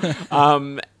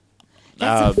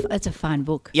 It's a fine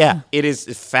book. Yeah, it is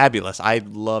fabulous. I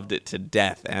loved it to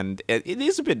death, and it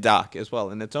is a bit dark as well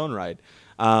in its own right.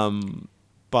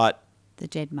 But the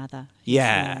dead mother.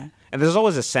 Yeah, and there's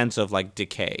always a sense of like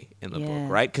decay in the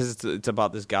book, right? Because it's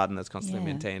about this garden that's constantly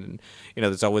maintained, and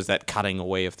there's always that cutting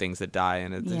away of things that die,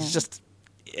 and it's just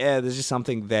there's just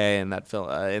something there in that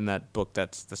film, in that book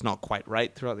that's not quite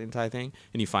right throughout the entire thing,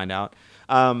 and you find out.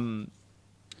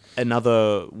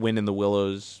 Another Wind in the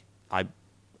Willows, I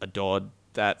adored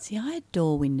that. See, I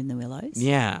adore Wind in the Willows.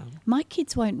 Yeah. My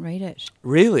kids won't read it.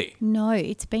 Really? No,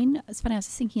 it's funny, I was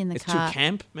just thinking in the car. It's too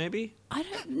camp, maybe? I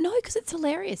don't know, because it's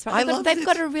hilarious. Right? They've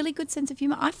got a really good sense of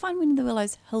humour. I find Wind in the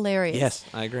Willows hilarious. Yes,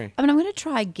 I agree. I mean, I'm going to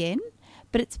try again,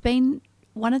 but it's been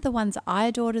one of the ones I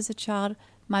adored as a child.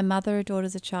 My mother adored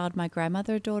as a child. My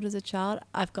grandmother adored as a child.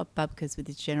 I've got bubkas with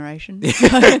this generation.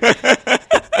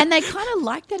 And they kind of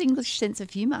like that English sense of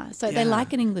humour. So they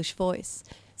like an English voice.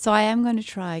 So I am going to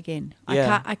try again.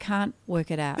 Yeah. I can't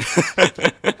work it out.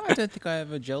 I don't think I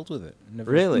ever gelled with it.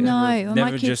 Really? No,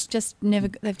 my kids just never.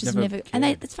 They've just never. And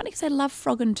it's funny because they love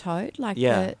Frog and Toad. Like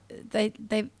they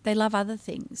love other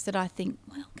things that I think.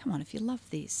 Well, come on, if you love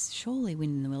this, surely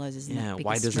Wind in the Willows isn't that big.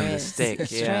 Why doesn't it stick?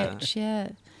 It's a stretch,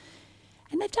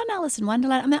 And they've done Alice in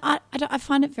Wonderland. I mean, I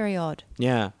find it very odd.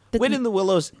 Yeah. But Wind in the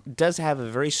Willows does have a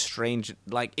very strange,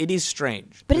 like, it is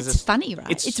strange. But it's funny, right?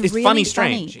 It's really funny,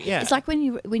 strange. Yeah. It's like when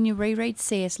you reread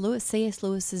C.S. Lewis. C.S.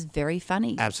 Lewis is very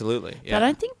funny. Absolutely. Yeah. But I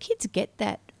don't think kids get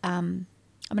that. I mean,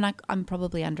 I'm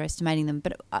probably underestimating them.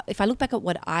 But if I look back at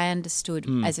what I understood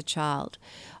as a child,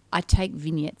 I take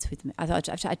vignettes with me. I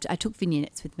took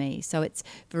vignettes with me. So it's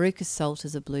Veruca's Salt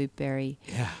as a blueberry.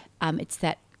 Yeah. It's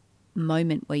that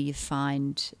moment where you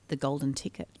find the golden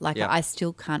ticket. Like I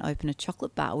still can't open a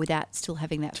chocolate bar without still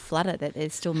having that flutter that there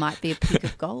still might be a peak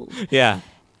of gold. Yeah.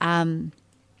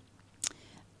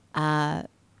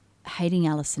 Hating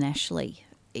Alison Ashley.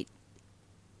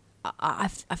 I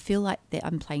feel like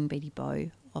I'm playing Betty Bow,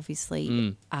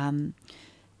 obviously.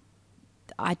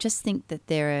 I just think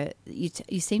that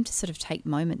you seem to sort of take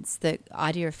moments, the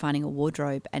idea of finding a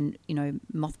wardrobe and,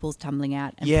 mothballs tumbling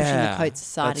out and pushing the coats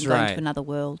aside and going to another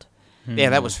world.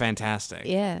 Yeah, that was fantastic.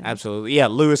 Yeah. Absolutely. Yeah,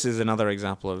 Lewis is another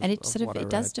example of. And it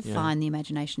does define the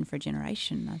imagination for a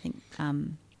generation, I think.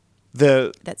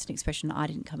 That's an expression I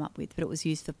didn't come up with, but it was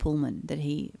used for Pullman,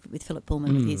 with Philip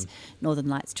Pullman with his Northern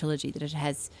Lights trilogy, that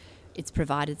it's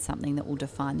provided something that will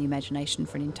define the imagination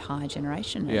for an entire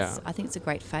generation. I think it's a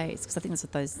great phase, because I think that's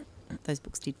what those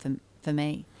books did for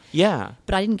me. Yeah.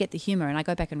 But I didn't get the humour, and I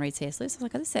go back and read C.S. Lewis. I was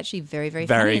like, oh, this is actually very, very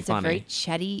funny. It's a very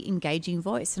chatty, engaging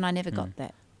voice, and I never got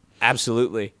that.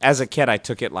 Absolutely. As a kid, I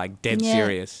took it like dead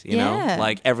serious, you know?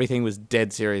 Like everything was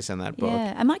dead serious in that book.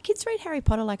 Yeah, and my kids read Harry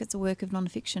Potter like it's a work of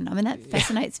non-fiction. I mean, that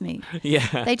fascinates me.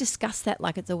 Yeah. They discuss that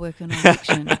like it's a work of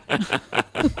non-fiction.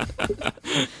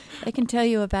 They can tell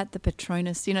you about the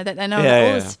Patronus, that they know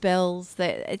all the spells.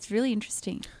 It's really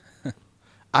interesting.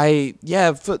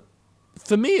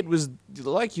 For me, it was,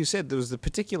 like you said, there was the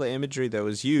particular imagery that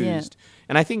was used. Yeah.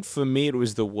 And I think for me, it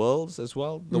was the worlds as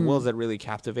well. The worlds that really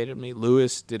captivated me.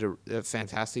 Lewis did a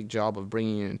fantastic job of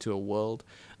bringing you into a world.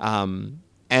 And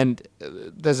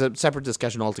there's a separate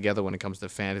discussion altogether when it comes to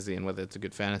fantasy and whether it's a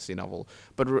good fantasy novel.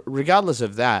 But regardless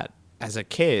of that, as a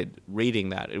kid reading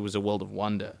that, it was a world of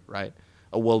wonder, right?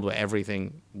 A world where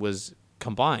everything was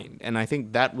combined. And I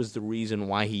think that was the reason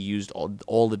why he used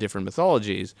all the different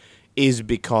mythologies, is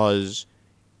because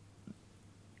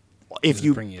if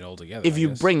you bring it all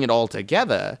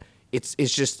together, it's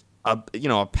just a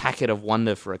packet of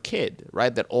wonder for a kid,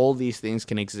 right? That all these things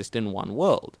can exist in one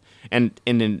world, and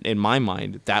in my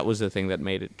mind, that was the thing that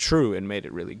made it true and made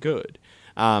it really good.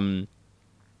 And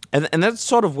that's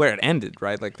sort of where it ended,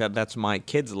 right? Like that's my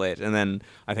kids' lit, and then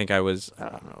I think I was, I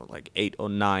don't know, like 8 or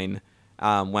 9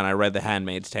 when I read The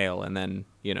Handmaid's Tale, and then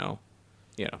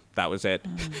that was it.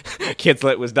 Kids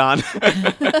Lit was done.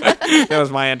 That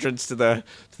was my entrance to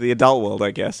the adult world,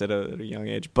 I guess, at a young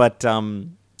age. But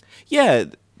yeah.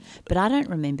 But I don't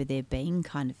remember there being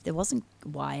there wasn't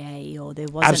YA, or there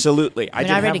wasn't. Absolutely, I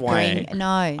didn't have YA. No,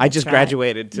 I just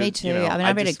graduated. Me too.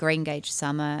 I read a Green Gage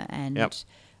Summer, and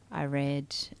I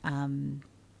read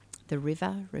The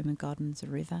River, Rumer Godden's A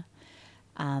River.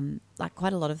 Like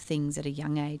quite a lot of things at a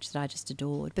young age that I just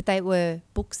adored. But they were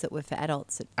books that were for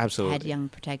adults that had young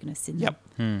protagonists in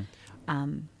them.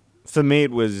 For me,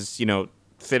 it was,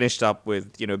 finished up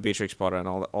with, Beatrix Potter and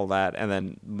all that, and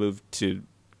then moved to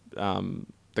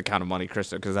The Count of Monte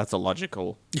Cristo, because that's a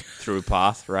logical through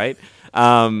path, right?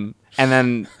 And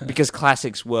then because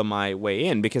classics were my way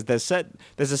in, because there's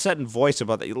a certain voice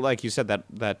about that, like you said,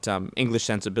 that English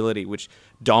sensibility, which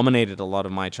dominated a lot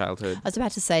of my childhood. I was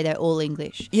about to say they're all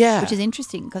English, which is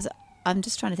interesting, because I'm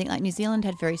just trying to think. Like New Zealand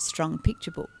had very strong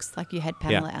picture books, like you had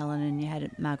Pamela Allen and you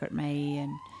had Margaret May,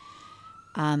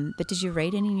 and but did you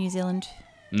read any New Zealand?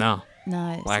 No.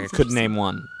 Like I couldn't name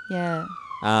one. Yeah.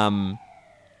 I'm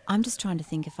just trying to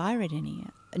think if I read any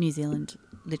New Zealand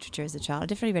literature as a child. I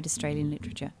definitely read Australian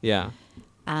literature. Yeah.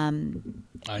 I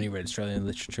only read Australian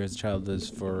literature as a child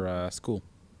for school.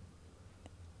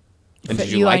 And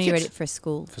did you like only it? read it for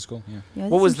school? For school, yeah.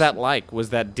 What was that like? Was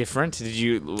that different? Did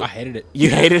you... I hated it. You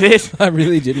hated it? I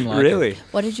really didn't like it. Really?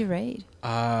 What did you read?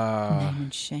 Name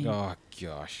and Shame. Oh,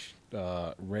 gosh.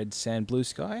 Red Sand, Blue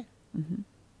Sky. Mm-hmm.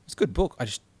 It's a good book. I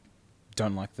just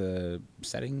don't like the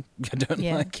setting.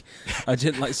 I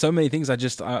didn't like so many things. I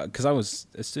just... Because I was...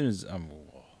 As soon as...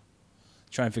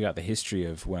 trying to figure out the history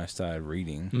of when I started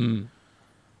reading.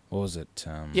 What was it?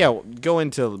 Go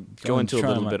into a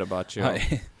little bit about you.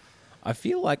 I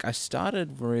feel like I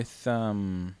started with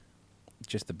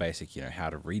just the basic,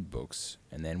 how to read books,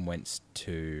 and then went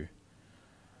to...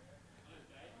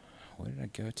 Where did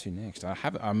I go to next? I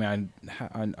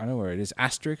know where it is.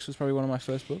 Asterix was probably one of my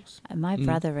first books. My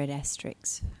brother read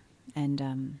Asterix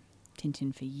and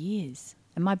Tintin for years,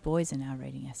 and my boys are now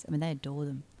reading Asterix. I mean, they adore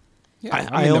them. Yeah,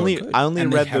 I only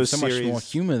and read they have those so series. Much more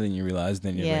humor than you realize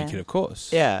than you make it, of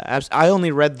course. Yeah, I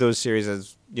only read those series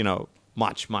as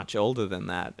much older than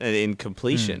that in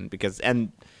completion, because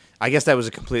I guess that was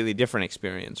a completely different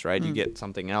experience, right? You get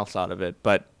something else out of it,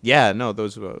 but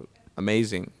those were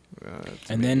amazing.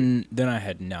 And then I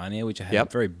had Narnia, which I had a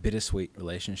very bittersweet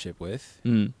relationship with,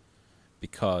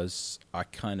 because I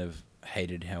kind of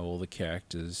hated how all the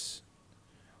characters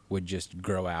would just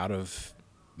grow out of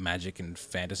magic and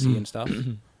fantasy and stuff.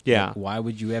 Yeah. Like, why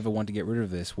would you ever want to get rid of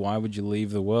this? Why would you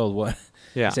leave the world? What?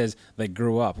 Yeah. It says they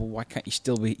grew up. Well, why can't you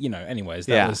still be? Anyways,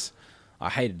 that was. I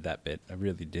hated that bit. I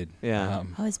really did. Yeah.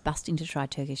 I was busting to try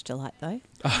Turkish Delight though.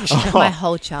 My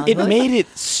whole childhood. It made it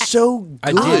so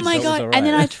good. Oh my god! And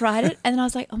then I tried it, and then I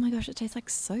was like, "Oh my gosh, it tastes like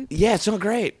soap." Yeah, it's not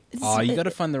great. You got to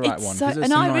find the right one.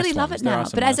 And I really love it now.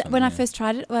 But when I first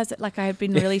tried it, was like I had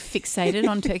been really fixated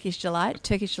on Turkish Delight.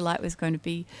 Turkish Delight was going to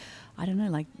be, I don't know,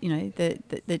 like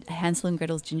the Hansel and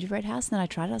Gretel's gingerbread house. And then I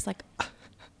tried it. I was like,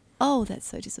 "Oh, that's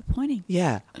so disappointing."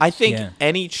 Yeah, I think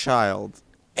any child,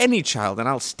 and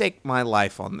I'll stake my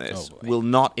life on this, will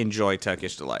not enjoy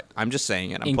Turkish Delight. I'm just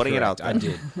saying it. I'm putting it out there. I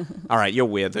did. All right, you're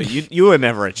weird though. You were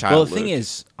never a child. Well, the thing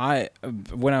is,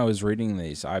 when I was reading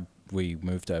these, we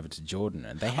moved over to Jordan,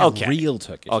 and they have real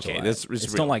Turkish Delight. Okay, it's real.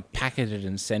 Not like packeted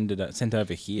and sent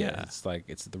over here. Yeah. It's like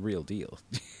it's the real deal.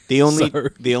 The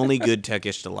only good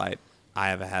Turkish Delight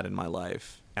I ever had in my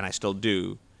life, and I still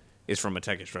do, is from a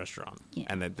Turkish restaurant,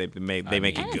 and that they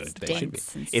make it good.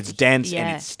 It's dense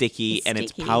and it's sticky and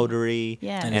it's powdery,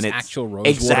 and it's actual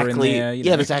rose water in there.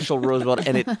 Yeah, there's actual rose water,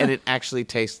 and it actually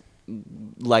tastes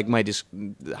like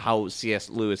how C.S.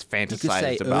 Lewis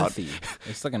fantasized about. Earthy.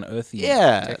 It's like an earthy.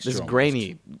 This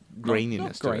graininess.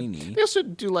 Not grainy. They also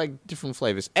do like different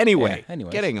flavors. Anyway,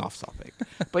 getting off topic.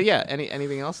 But yeah,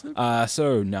 anything else?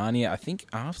 So Narnia. I think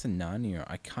after Narnia,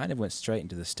 I kind of went straight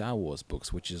into the Star Wars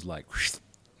books, which is like.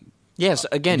 Yes,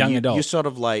 again, you sort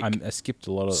of like I skipped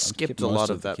a lot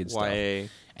of that YA,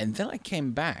 and then I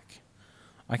came back.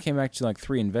 To like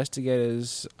Three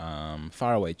Investigators,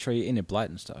 Faraway Tree, Enid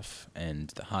Blyton stuff, and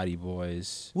the Hardy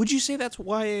Boys. Would you say that's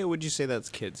YA or would you say that's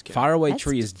kids? Faraway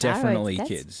Tree is definitely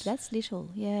kids. That's little,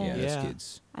 yeah, that's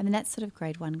kids. I mean, that's sort of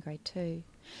grade 1, grade 2.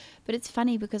 But it's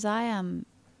funny because I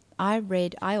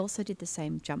also did the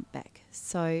same jump back.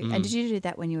 So, and did you do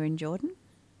that when you were in Jordan?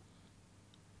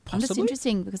 Possibly? I'm just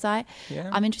interesting because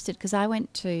I'm interested because I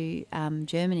went to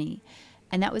Germany,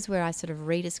 and that was where I sort of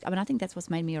rediscovered. I mean, I think that's what's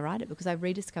made me a writer because I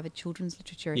rediscovered children's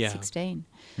literature at 16.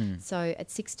 So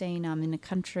at 16, I'm in a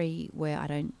country where I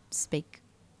don't speak.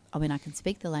 I mean, I can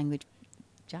speak the language,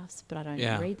 but I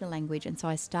don't read the language, and so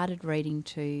I started reading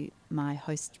to my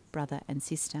host brother and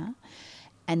sister,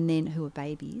 and then who were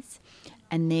babies,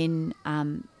 and then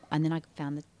I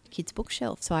found the kids'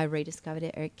 bookshelf. So I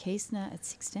rediscovered Eric Kiesner at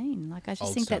 16. Like I just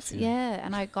Old think stuff, that's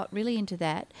and I got really into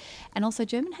that. And also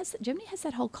Germany has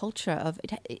that whole culture of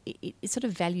it sort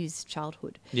of values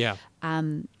childhood. Yeah.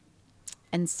 And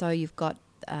so you've got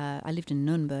I lived in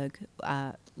Nuremberg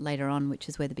later on, which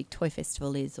is where the big toy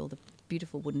festival is. All the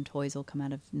beautiful wooden toys all come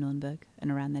out of Nuremberg and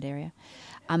around that area.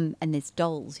 And there's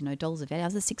dolls, dolls are I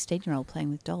was a 16-year-old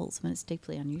playing with dolls. I mean, it's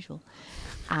deeply unusual.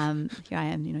 Here I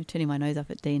am, turning my nose up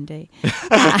at D&D.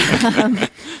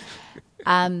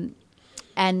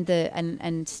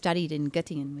 And studied in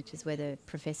Göttingen, which is where the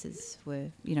professors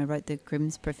were, wrote the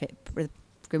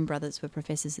Grimm brothers were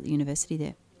professors at the university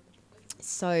there.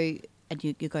 So, and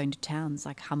you're going to towns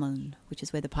like Hameln, which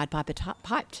is where the Pied Piper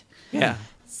piped. Yeah.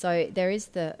 So there is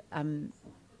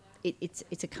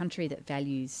it's a country that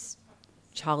values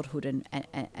childhood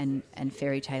and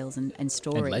fairy tales and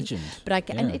story. And legend.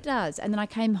 And it does. And then I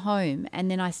came home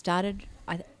and then I started,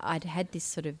 I'd had this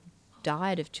sort of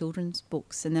diet of children's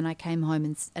books, and then I came home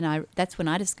and that's when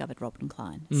I discovered Robert and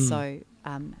Klein. So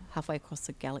Halfway Across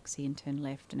the Galaxy and Turn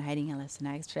Left and Hating Alice and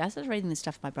Agnes Tree. I started reading the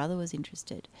stuff my brother was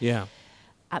interested. Yeah.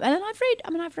 And then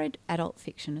I've read adult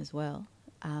fiction as well.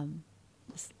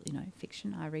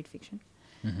 Fiction. I read fiction.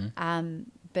 Mm-hmm.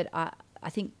 But I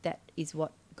think that is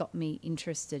what got me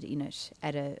interested in it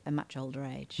at a much older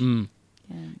age.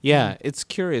 Yeah, it's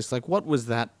curious. Like, what was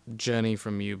that journey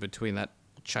from you between that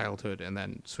childhood and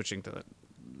then switching to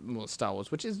Star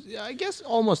Wars, which is, I guess,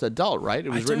 almost adult, right? It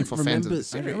was written for fans of the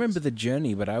series. I don't remember the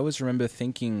journey, but I always remember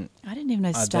thinking... I didn't even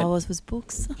know Star Wars was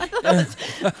books.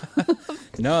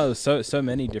 No, so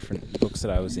many different books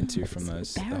that I was into from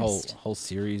those. The whole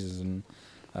series and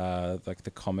like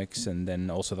the comics, and then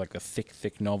also like the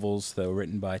thick novels that were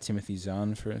written by Timothy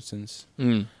Zahn, for instance.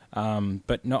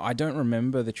 But no, I don't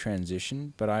remember the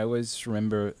transition, but I always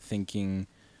remember thinking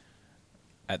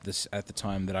at the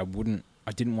time that I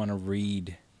didn't want to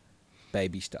read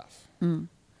baby stuff.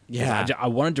 Yeah, I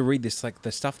wanted to read this, like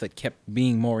the stuff that kept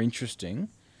being more interesting,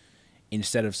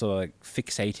 instead of sort of like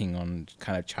fixating on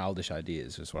kind of childish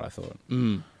ideas. Was what I thought.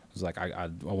 It was like I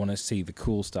want to see the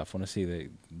cool stuff. I want to see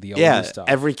the older stuff.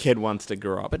 Yeah, every kid wants to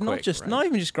grow up, but quick, not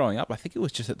even just growing up. I think it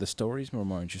was just that the stories were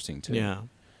more interesting too. Yeah,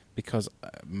 because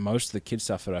most of the kid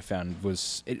stuff that I found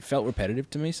it felt repetitive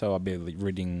to me. So I'd be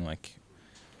reading like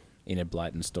Enid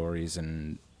Blyton stories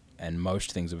and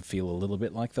most things would feel a little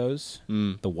bit like those.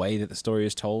 The way that the story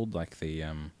is told, like the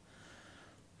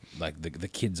like the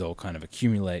kids all kind of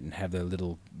accumulate and have their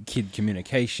little kid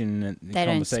communication and they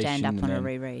don't stand up on a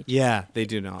reread. Yeah, they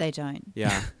do not. They don't.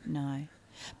 Yeah. No.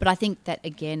 But I think that,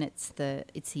 again, it's the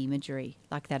imagery,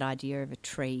 like that idea of a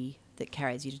tree that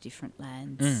carries you to different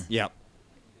lands. Yep.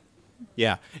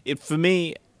 Yeah. For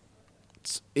me,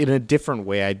 in a different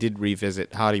way, I did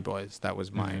revisit Hardy Boys. That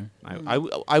was my...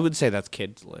 I would say that's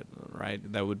kids lit, right?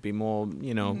 That would be more,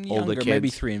 older kids. Maybe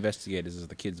Three Investigators is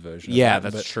the kids' version. Yeah, of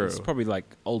that, that's true. It's probably like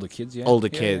older kids, yeah. Older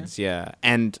kids, yeah.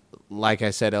 And like I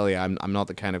said earlier, I'm not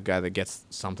the kind of guy that gets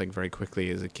something very quickly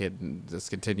as a kid and just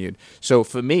continued. So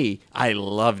for me, I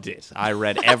loved it. I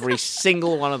read every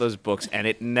single one of those books, and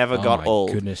it never got old.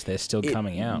 Oh my goodness, they're still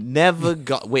coming out. Never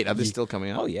got... Wait, are they still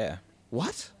coming out? Oh, yeah.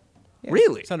 What? Yeah,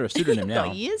 really? It's under a pseudonym now.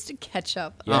 Got years to catch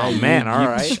up. Yeah, oh, man, all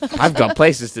right. I've got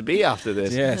places to be after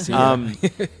this. Yes.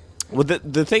 Well,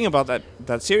 the thing about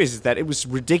that series is that it was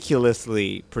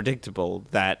ridiculously predictable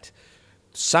that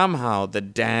somehow the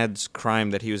dad's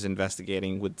crime that he was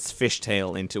investigating would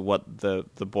fishtail into what the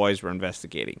boys were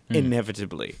investigating,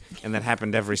 inevitably. And that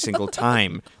happened every single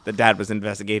time the dad was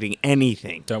investigating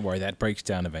anything. Don't worry, that breaks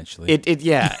down eventually.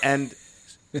 Yeah, and...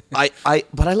 but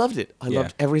I loved it. I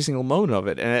loved every single moment of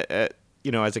it.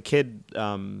 And as a kid,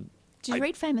 did you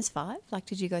read Famous Five? Like,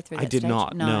 did you go through that I did stage?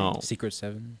 not. No. Secret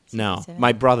Seven? No.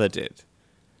 My brother did.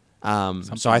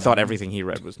 So I thought everything he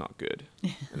read was not good,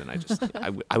 and then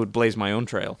I would blaze my own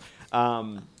trail.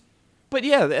 But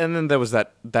yeah, and then there was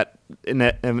that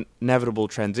inevitable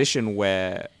transition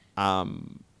where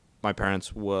my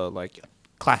parents were like,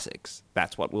 classics.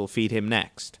 That's what we'll feed him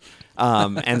next.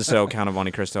 And so Count of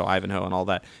Monte Cristo, Ivanhoe, and all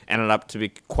that ended up to be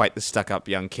quite the stuck-up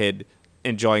young kid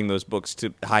enjoying those books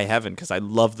to high heaven, because I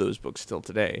love those books still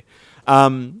today.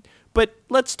 But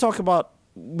let's talk about...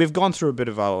 We've gone through a bit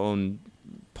of our own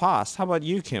past. How about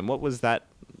you, Kim? What was that?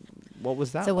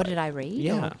 So what did I read?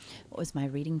 Yeah. What was my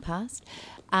reading past?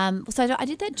 So I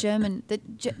did that German...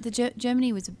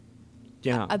 Germany was...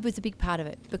 I was a big part of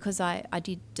it, because I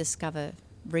did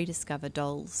rediscover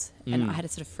dolls, and I had a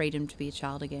sort of freedom to be a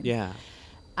child again. Yeah.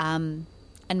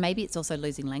 And maybe it's also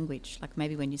losing language. Like,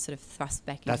 maybe when you sort of thrust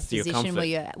back into a position where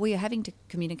you're having to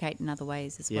communicate in other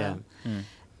ways as well.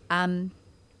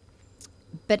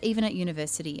 But even at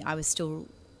university, I was still...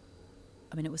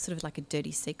 I mean, it was sort of like a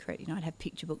dirty secret. I'd have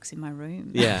picture books in my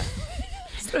room. Yeah.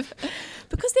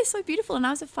 Because they're so beautiful, and I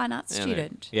was a fine arts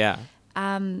student. Yeah.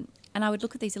 And I would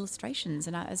look at these illustrations,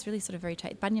 and I was really sort of very...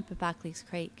 Bunyip of Barclay's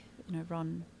Creek,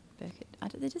 Ron Burkett.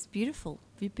 They're just beautiful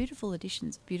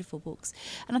editions of beautiful books.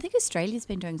 And I think Australia's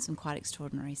been doing some quite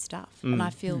extraordinary stuff, and I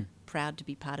feel proud to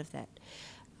be part of that.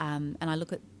 And I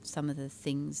look at some of the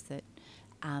things that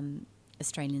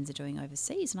Australians are doing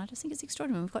overseas, and I just think it's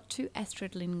extraordinary. We've got 2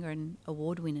 Astrid Lindgren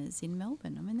Award winners in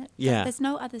Melbourne. I mean, there's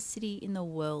no other city in the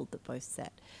world that boasts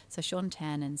that. So Sean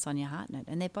Tan and Sonia Hartnett,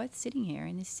 and they're both sitting here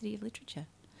in this city of literature.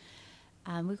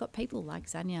 We've got people like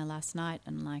Zanya last night,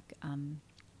 and like...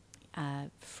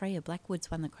 Freya Blackwood's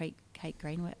won the Kate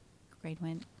Greenwent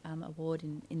award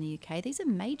in the UK. These are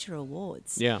major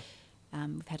awards. Yeah.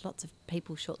 We've had lots of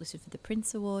people shortlisted for the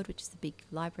Prince Award, which is the big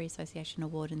Library Association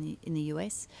award in the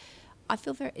US. I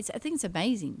think it's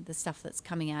amazing, the stuff that's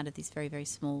coming out of this very, very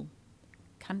small,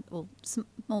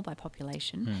 small by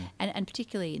population, and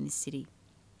particularly in this city.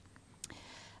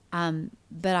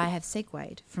 But I have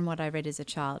segued from what I read as a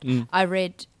child. I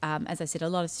read, as I said, a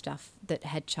lot of stuff that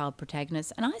had child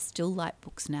protagonists, and I still like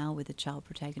books now with a child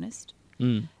protagonist.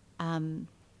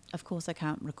 Of course, I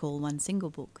can't recall one single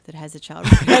book that has a child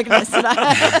protagonist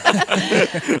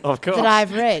of course. that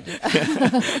I've read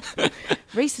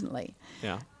recently.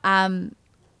 Yeah.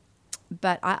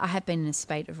 But I have been in a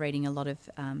spate of reading a lot of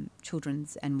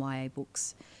children's and YA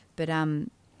books. But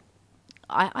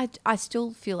I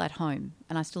still feel at home,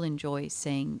 and I still enjoy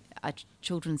seeing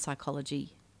children's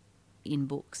psychology in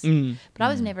books. But I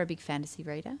was never a big fantasy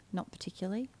reader, not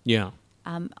particularly. Yeah.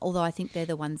 Although I think they're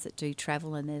the ones that do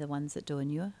travel, and they're the ones that do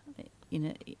allure.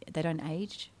 They don't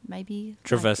age, maybe.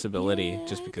 Traversability,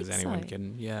 just because anyone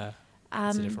can,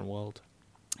 it's a different world.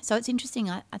 So it's interesting.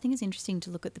 I think it's interesting to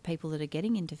look at the people that are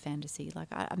getting into fantasy. Like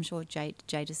I'm sure Jay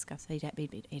discussed, he'd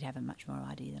have a much more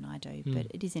idea than I do. But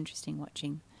it is interesting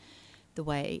watching the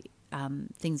way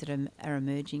things that are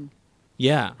emerging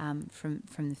from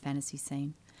the fantasy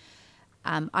scene.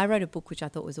 I wrote a book which I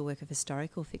thought was a work of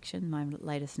historical fiction, my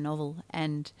latest novel,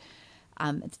 and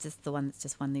it's just the one that's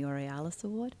just won the Aurealis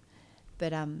Award.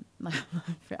 But my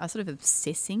friend, I was sort of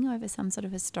obsessing over some sort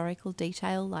of historical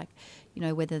detail, like,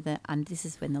 whether this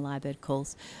is when the lyrebird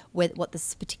calls, what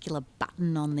this particular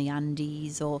button on the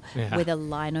undies, or whether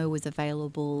lino was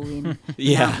available in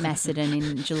Mount Macedon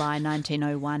in July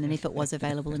 1901, and if it was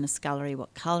available in a scullery,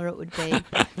 what colour it would be.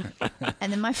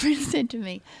 And then my friend said to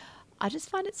me, I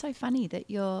just find it so funny that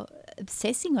you're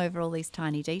obsessing over all these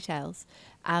tiny details.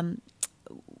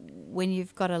 When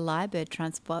you've got a lyrebird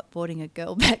transporting a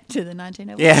girl back to the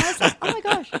 1901. I was like, oh my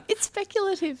gosh, it's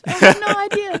speculative. I have no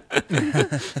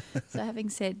idea. So having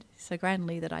said so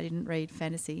grandly that I didn't read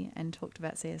fantasy and talked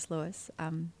about C.S. Lewis,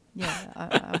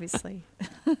 obviously.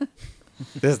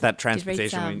 There's that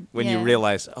transportation when you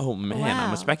realise, oh man,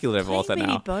 I'm a speculative author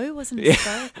now. Bo wasn't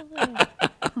historical.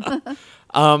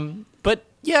 But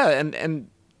yeah, and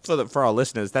for our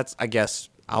listeners, that's, I guess,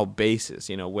 our basis,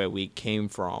 where we came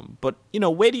from. But,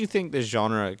 where do you think the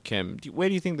genre, Kim, where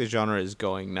do you think the genre is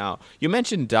going now? You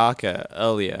mentioned darker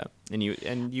earlier, and you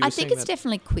I think it's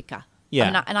definitely quicker.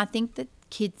 Yeah. And I think that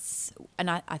kids, and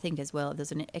I think as well,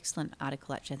 there's an excellent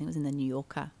article, actually, I think it was in the New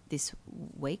Yorker this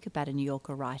week, about a New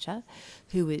Yorker writer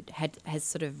who has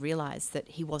sort of realised that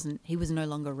he was no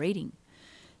longer reading.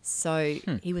 So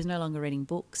he was no longer reading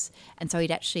books. And so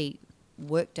he'd actually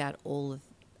worked out all of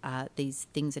these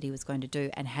things that he was going to do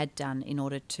and had done in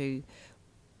order to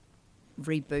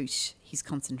reboot his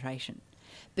concentration.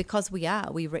 Because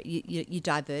you're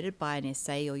diverted by an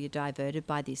essay, or you're diverted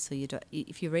by this, or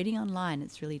if you're reading online,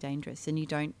 it's really dangerous, and you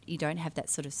don't have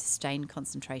that sort of sustained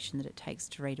concentration that it takes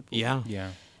to read a book. Yeah.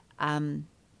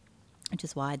 Which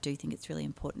is why I do think it's really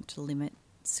important to limit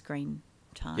screen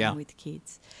time with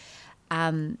kids.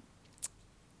 How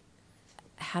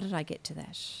did I get to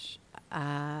that?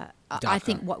 I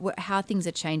think how things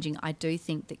are changing. I do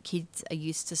think that kids are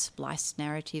used to spliced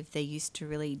narrative. They're used to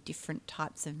really different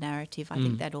types of narrative. I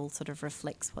think that all sort of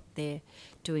reflects what they're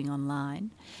doing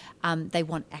online. They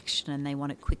want action and they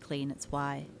want it quickly, and it's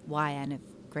why Anne of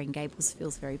Green Gables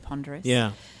feels very ponderous.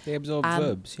 Yeah, they absorb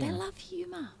verbs. Yeah. They love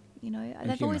humour.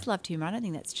 They've always loved humour. I don't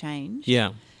think that's changed.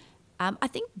 Yeah. I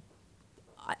think.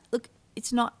 Look,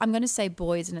 it's not. I'm going to say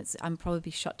boys, and I'm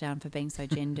probably shot down for being so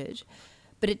gendered.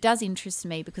 But it does interest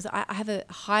me because I have a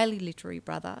highly literary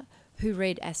brother who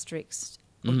read Asterix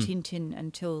or Tintin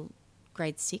until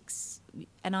grade 6,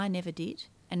 and I never did,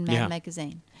 and Mad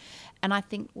Magazine. And I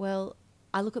think, well,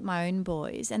 I look at my own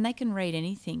boys, and they can read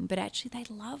anything, but actually they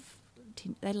love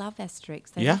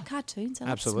Asterix. They love cartoons. They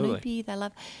love Snoopy. They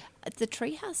love the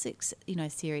Treehouse,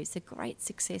 series. The great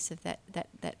success of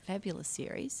that fabulous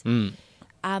series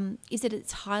is that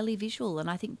it's highly visual, and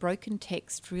I think broken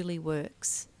text really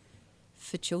works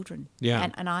for children.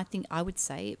 Yeah. And I think I would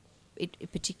say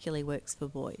it particularly works for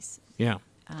boys. Yeah.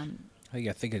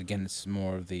 I think again it's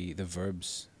more of the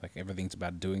verbs, like everything's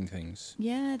about doing things.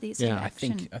 Yeah, the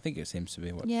action. I think it seems to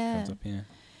be what comes up,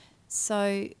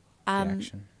 So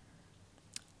action.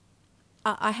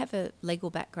 I have a legal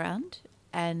background,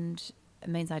 and it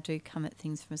means I do come at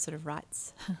things from a sort of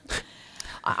rights.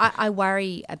 I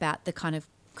worry about the kind of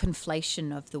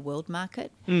conflation of the world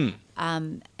market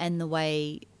and the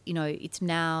way, it's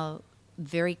now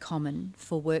very common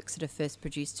for works that are first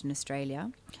produced in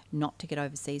Australia not to get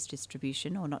overseas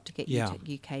distribution or not to get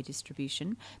UK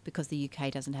distribution because the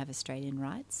UK doesn't have Australian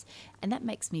rights. And that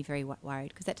makes me very worried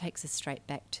because that takes us straight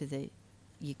back to the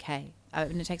UK.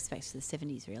 And it takes us back to the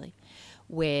 70s, really,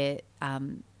 where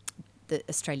the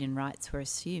Australian rights were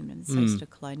assumed and so sort of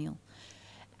colonial.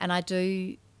 And I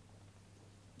do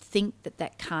think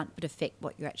that can't but affect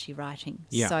what you're actually writing.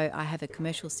 Yeah. So I have a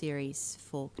commercial series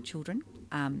for children,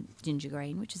 Ginger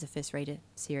Green, which is a first reader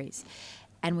series,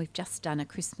 and we've just done a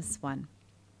Christmas one,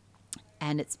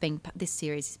 and this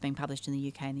series is being published in the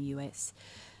UK and the US,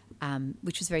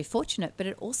 which was very fortunate. But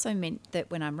it also meant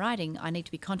that when I'm writing, I need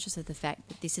to be conscious of the fact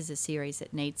that this is a series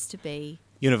that needs to be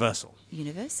universal.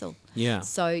 Yeah.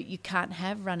 So you can't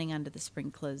have running under the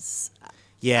sprinklers.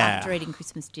 Yeah. After eating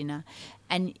Christmas dinner.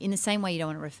 And in the same way, you don't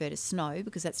want to refer to snow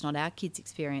because that's not our kids'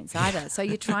 experience either. So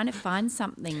you're trying to find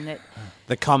something that...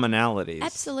 The commonalities.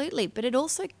 Absolutely. But it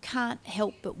also can't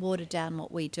help but water down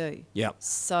what we do. Yep.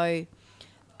 So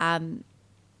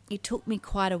it took me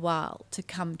quite a while to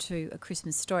come to a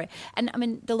Christmas story. And, I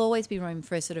mean, there'll always be room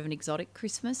for a sort of an exotic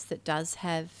Christmas that does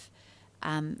have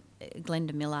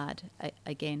Glenda Millard,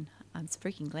 again... I'm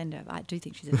speaking Glenda. I do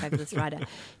think she's a fabulous writer.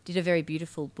 Did a very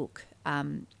beautiful book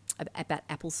about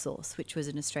applesauce, which was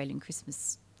an Australian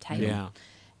Christmas tale. Yeah.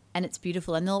 And it's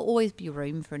beautiful. And there'll always be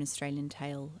room for an Australian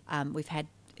tale. We've had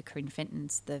Corinne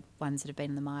Fenton's, the ones that have been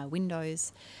in the Maya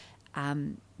windows,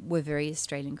 were very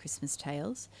Australian Christmas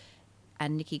tales.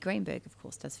 And Nikki Greenberg, of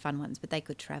course, does fun ones, but they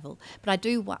could travel. But I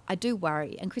do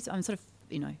worry, and Chris, I'm sort of,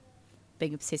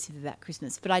 being obsessive about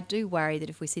Christmas, but I do worry that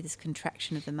if we see this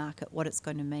contraction of the market, what it's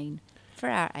going to mean for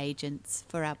our agents,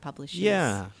 for our publishers.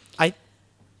 Yeah,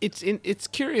 it's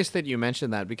curious that you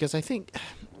mentioned that, because I think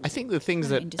the things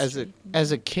that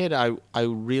as a kid I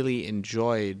really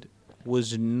enjoyed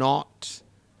was not.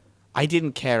 I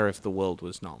didn't care if the world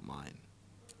was not mine.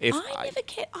 I never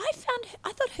cared. I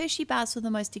thought Hershey bars were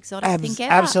the most exotic thing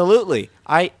ever. Absolutely.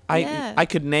 I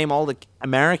could name all the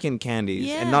American candies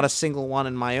and not a single one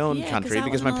in my own country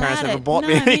because my parents never bought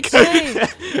me any.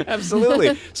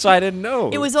 Absolutely. So I didn't know.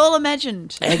 It was all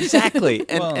imagined. Exactly.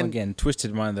 And again,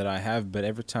 twisted mind that I have, but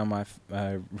every time I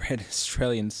read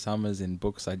Australian summers in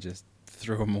books, I just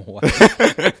threw them away.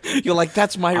 You're like,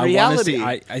 that's my reality.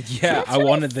 I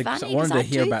wanted to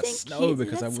hear about snow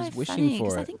because I was wishing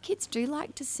for it. I think kids do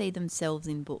like to see themselves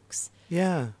in books.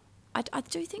 Yeah. I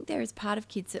do think there is part of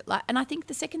kids that like, and I think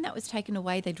the second that was taken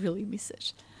away, they'd really miss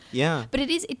it. Yeah. But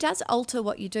it does alter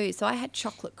what you do. So I had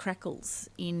chocolate crackles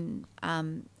in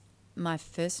my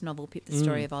first novel, Pip the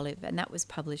Story of Olive, and that was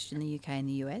published in the UK and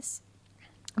the US.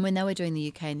 And when they were doing the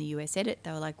UK and the US edit,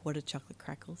 they were like, what are chocolate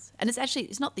crackles? And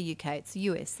it's not the UK, it's the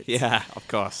US. Yeah, of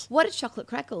course. What are chocolate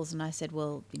crackles? And I said,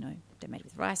 well, they're made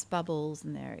with rice bubbles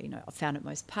and they're, I found at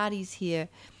most parties here.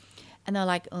 And they're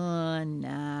like, oh,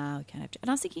 no, we can't have chocolate. And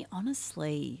I was thinking,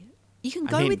 honestly, you can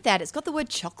go with that. It's got the word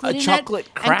chocolate in it.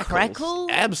 Chocolate crackles. And crackle.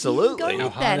 Absolutely. You can go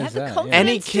with that. Have the confidence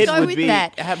Any kid to go would with be,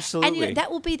 that. absolutely. And that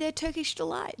will be their Turkish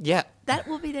delight. Yeah. That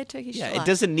will be their Turkish delight. Yeah, it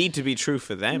doesn't need to be true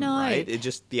for them, right? It's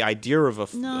just the idea of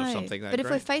something that But if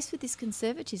we're faced with this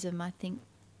conservatism, I think,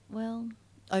 well,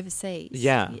 overseas,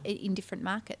 in different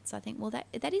markets, I think, well,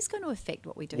 that is going to affect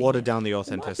what we do. Water down the There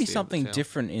authenticity. might be something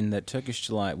different in that Turkish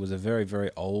delight was a very,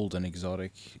 very old and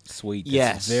exotic sweet.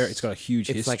 Yes. It's got a huge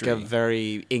history. It's like a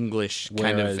very English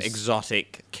kind of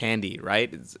exotic candy,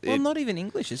 right? Not even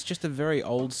English. It's just a very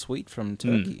old sweet from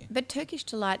Turkey. But Turkish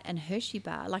delight and Hershey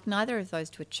bar, like neither of those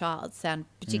to a child sound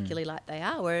particularly like they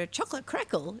are, where a chocolate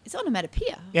crackle is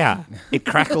onomatopoeia. Yeah, it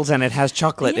crackles and it has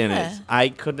chocolate in it. I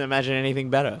couldn't imagine anything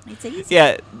better. It's easy.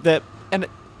 Yeah, and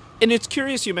it's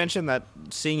curious you mentioned that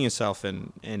seeing yourself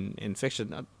in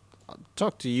fiction. I'll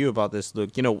talk to you about this, Luke.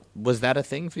 Was that a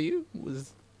thing for you?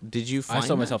 Did you find I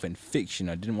saw myself in fiction.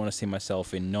 I didn't want to see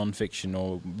myself in non-fiction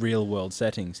or real-world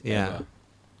settings ever.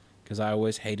 Because I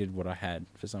always hated what I had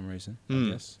for some reason,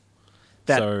 I guess.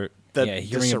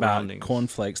 Hearing about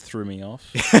cornflakes threw me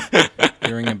off.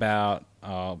 Hearing about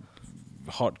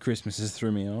hot Christmases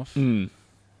threw me off.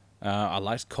 I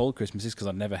liked cold Christmases because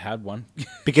I'd never had one.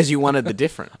 Because you wanted the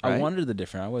different, right? I wanted the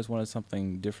different. I always wanted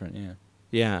something different, yeah.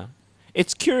 Yeah.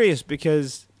 It's curious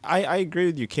because I agree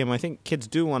with you, Kim. I think kids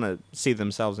do want to see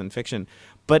themselves in fiction,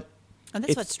 but... And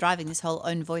that's what's driving this whole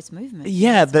own voice movement.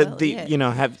 Yeah, we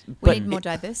need more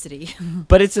diversity.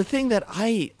 But it's a thing that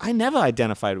I never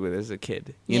identified with as a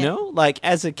kid, you know? Like,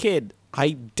 as a kid,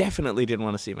 I definitely didn't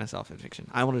want to see myself in fiction.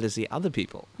 I wanted to see other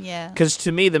people. Yeah. Because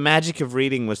to me, the magic of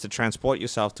reading was to transport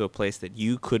yourself to a place that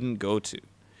you couldn't go to.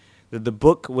 The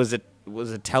book was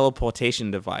a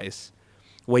teleportation device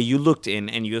where you looked in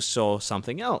and you saw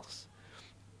something else.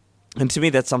 And to me,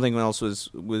 that something else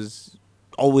was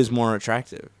always more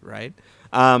attractive, right?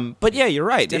 But yeah, you're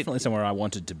right. It's definitely somewhere I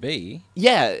wanted to be.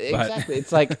 Yeah, exactly.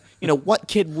 It's like, what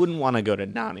kid wouldn't want to go to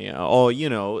Narnia? Or,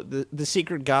 the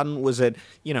Secret Garden was a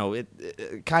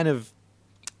kind of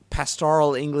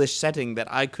pastoral English setting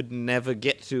that I could never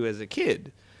get to as a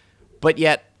kid. But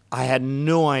yet, I had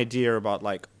no idea about,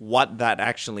 like, what that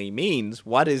actually means.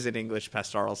 What is an English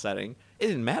pastoral setting? It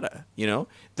didn't matter,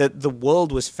 That the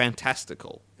world was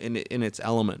fantastical in its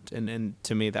element. And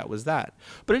to me, that was that.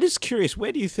 But it is curious,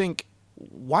 why do you think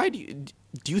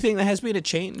there has been a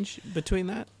change between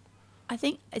that? I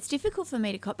think it's difficult for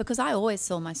me to because I always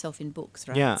saw myself in books,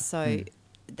 right? Yeah. So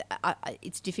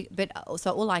it's difficult, but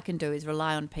so all I can do is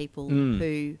rely on people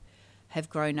who have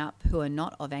grown up, who are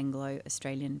not of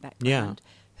Anglo-Australian background,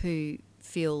 who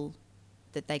feel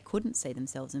that they couldn't see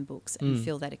themselves in books and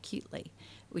feel that acutely,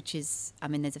 which is,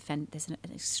 there's an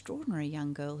extraordinary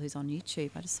young girl who's on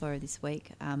YouTube. I just saw her this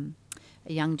week, a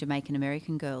young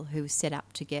Jamaican-American girl who was set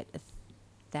up to get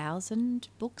 1,000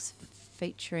 books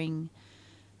featuring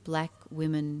black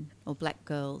women or black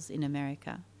girls in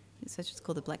America. So it's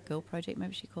called the Black Girl Project,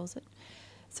 maybe she calls it.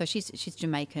 So she's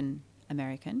Jamaican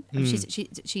American.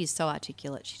 She is so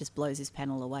articulate. She just blows this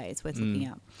panel away. It's worth looking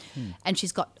up. And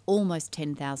she's got almost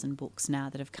 10,000 books now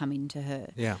that have come into her.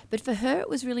 Yeah. But for her, it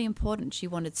was really important. She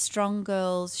wanted strong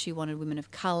girls. She wanted women of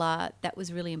colour. That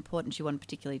was really important. She wanted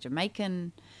particularly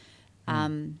Jamaican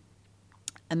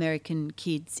American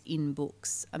kids in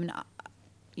books.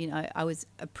 I was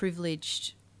a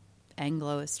privileged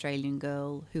Anglo-Australian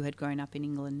girl who had grown up in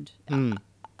England.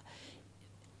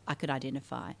 I could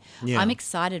identify. Yeah. I'm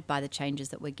excited by the changes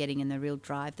that we're getting and the real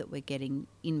drive that we're getting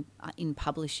in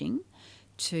publishing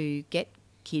to get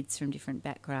kids from different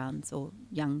backgrounds, or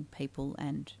young people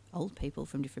and old people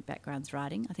from different backgrounds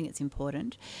writing. I think it's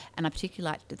important. And I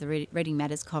particularly liked the Reading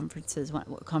Matters conference.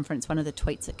 One of the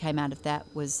tweets that came out of that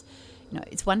was,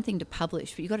 it's one thing to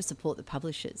publish, but you've got to support the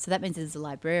publishers. So that means as a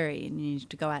librarian, you need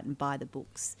to go out and buy the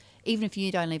books. Even if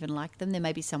you don't even like them, there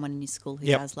may be someone in your school who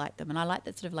does like them. And I like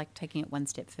that, sort of like taking it one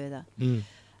step further.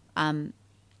 I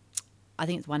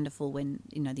think it's wonderful when,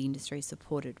 the industry is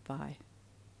supported by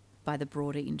the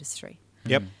broader industry.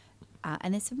 Yep.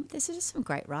 And there's just some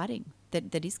great writing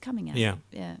that is coming out. Yeah.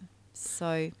 Yeah.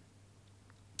 So,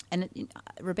 and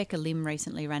Rebecca Lim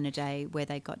recently ran a day where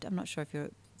they got, I'm not sure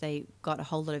if they got a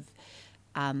whole lot of,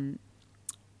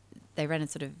 they ran a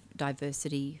sort of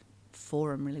diversity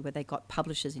forum really, where they got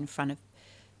publishers in front of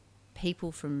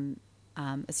people from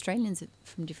Australians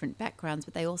from different backgrounds,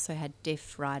 but they also had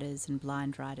deaf writers and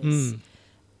blind writers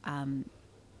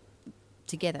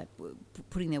together,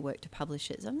 putting their work to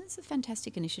publishers. I mean, it's a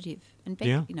fantastic initiative. And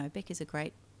Beck, Beck is she's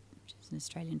an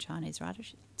Australian Chinese writer.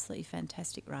 She's an absolutely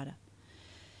fantastic writer.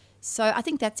 So I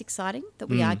think that's exciting that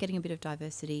we are getting a bit of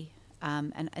diversity,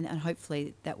 and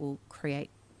hopefully that will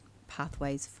create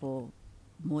pathways for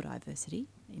more diversity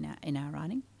in our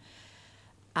writing.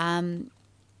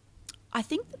 I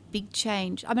think the big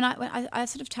change, I mean, I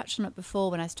sort of touched on it before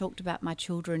when I talked about my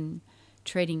children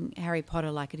treating Harry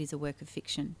Potter like it is a work of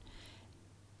fiction,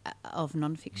 of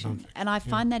non-fiction. And I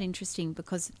find that interesting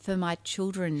because for my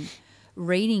children,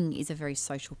 reading is a very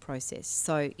social process.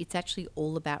 So it's actually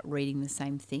all about reading the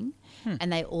same thing,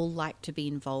 and they all like to be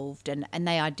involved, and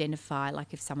they identify,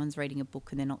 like if someone's reading a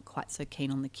book and they're not quite so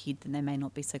keen on the kid, then they may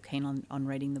not be so keen on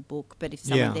reading the book. But if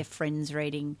their friend's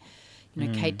reading,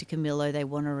 Kate DiCamillo, they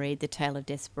want to read The Tale of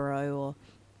Despereaux. Or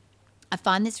I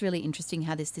find this really interesting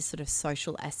how there's this sort of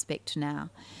social aspect now.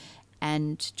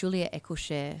 And Julia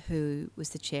Eccleshare, who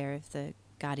was the chair of the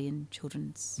Guardian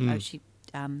Children's, she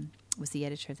was the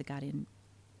editor of the Guardian,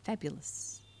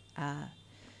 fabulous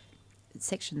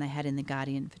section they had in the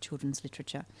Guardian for children's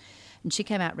literature. And she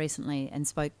came out recently and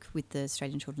spoke with the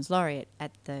Australian Children's Laureate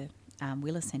at the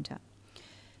Wheeler Centre.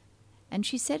 And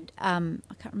she said, I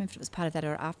can't remember if it was part of that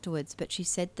or afterwards, but she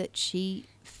said that she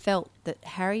felt that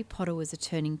Harry Potter was a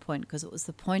turning point because it was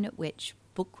the point at which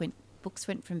books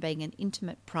went from being an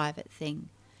intimate, private thing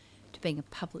to being a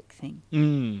public thing.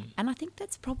 And I think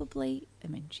that's probably, I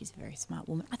mean, she's a very smart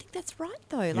woman. I think that's right,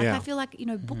 though. Like, I feel like,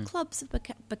 book clubs have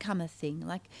become a thing.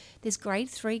 Like, there's grade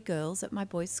 3 girls at my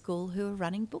boys' school who are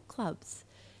running book clubs.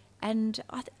 And,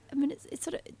 I mean,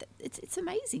 it's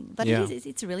amazing. But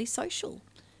it's really social.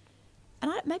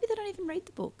 And maybe they don't even read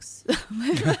the books.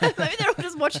 Maybe they're all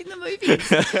just watching the movies.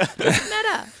 Doesn't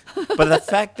matter. But the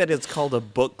fact that it's called a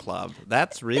book club,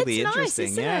 that's really nice, interesting.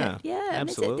 Isn't Yeah, it? Yeah,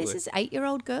 absolutely. This is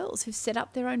 8-year-old girls who've set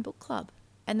up their own book club,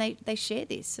 and they share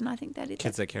this. And I think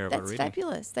kids that care about reading. That's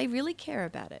fabulous. They really care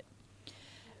about it.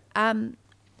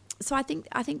 So I think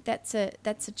that's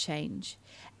a change.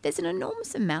 There's an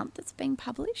enormous amount that's being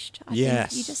published. I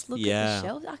think you just look at the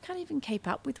shelves. I can't even keep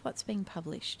up with what's being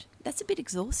published. That's a bit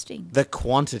exhausting. The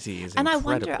quantity is incredible. And I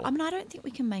wonder, I don't think we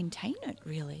can maintain it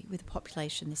really with a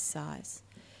population this size.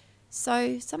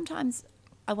 So sometimes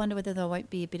I wonder whether there won't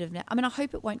be a bit of... I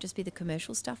hope it won't just be the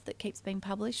commercial stuff that keeps being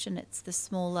published and it's the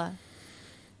smaller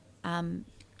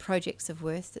projects of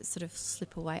worth that sort of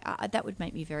slip away. That would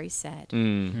make me very sad.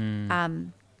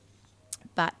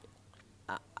 But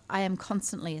I am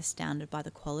constantly astounded by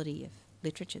the quality of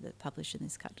literature that's published in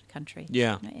this country.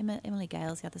 Yeah. Emily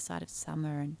Gale's The Other Side of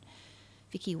Summer, and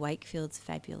Vicky Wakefield's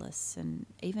fabulous, and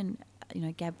even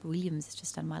Gab Williams has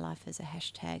just done My Life as a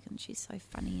Hashtag, and she's so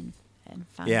funny and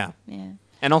fun. Yeah.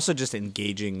 And also just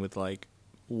engaging with like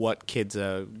what kids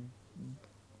are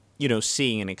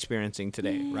seeing and experiencing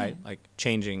today, right? Like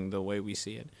changing the way we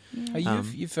see it. Yeah.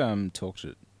 You've talked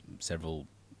at several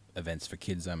events for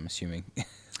kids, I'm assuming.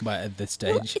 But at this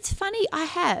stage, well, it's funny. I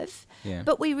have,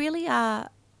 but we really are.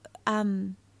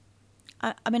 I'm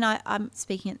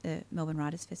speaking at the Melbourne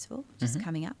Writers Festival, which is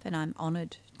coming up, and I'm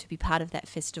honoured to be part of that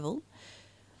festival.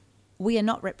 We are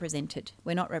not represented.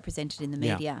 We're not represented in the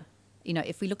media. Yeah.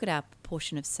 If we look at our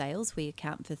proportion of sales, we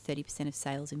account for 30% of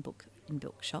sales in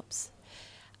bookshops.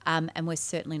 And we're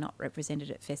certainly not represented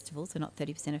at festivals. We're not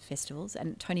 30% of festivals.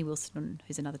 And Tony Wilson,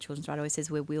 who's another children's writer, always says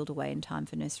we're wheeled away in time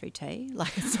for nursery tea.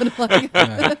 Like, it's sort of like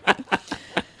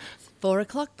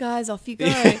 4:00, guys, off you go.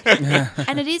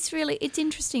 And it's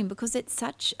interesting because it's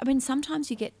such, sometimes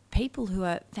you get people who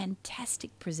are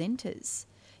fantastic presenters,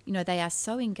 they are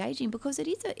so engaging because it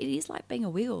is like being a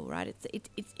wheel, right?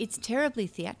 It's terribly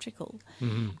theatrical,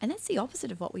 and that's the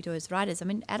opposite of what we do as writers. I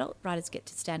mean, adult writers get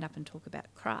to stand up and talk about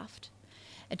craft,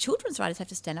 and children's writers have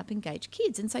to stand up and engage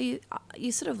kids. And so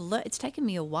you sort of learn. It's taken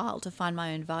me a while to find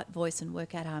my own voice and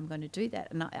work out how I'm going to do that.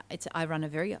 And I run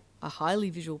a highly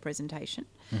visual presentation,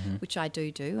 which I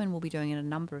do, and we'll be doing in a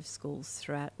number of schools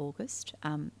throughout August,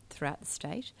 throughout the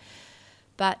state.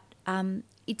 But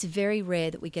it's very rare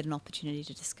that we get an opportunity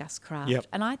to discuss craft. Yep.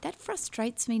 And that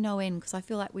frustrates me no end because I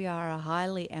feel like we are a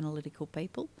highly analytical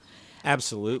people.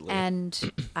 Absolutely.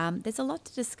 And there's a lot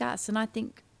to discuss. And I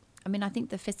think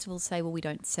the festivals say, well, we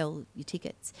don't sell your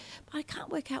tickets. But I can't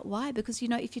work out why, because,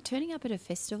 if you're turning up at a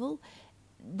festival,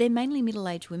 they're mainly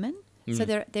middle-aged women. So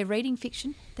they're reading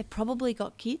fiction. They've probably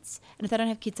got kids. And if they don't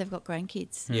have kids, they've got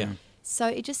grandkids. Yeah. So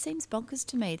it just seems bonkers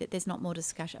to me that there's not more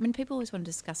discussion. I mean, people always want to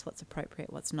discuss what's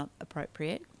appropriate, what's not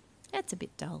appropriate. That's a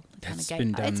bit dull. It's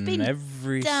been done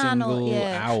every single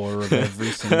hour of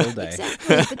every single day.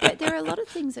 Exactly. But there are a lot of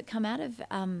things that come out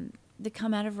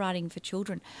of writing for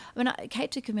children. I mean,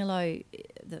 Kate DiCamillo,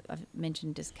 I've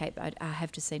mentioned just Kate, but I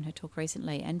have just seen her talk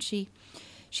recently, and she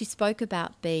spoke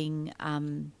about being.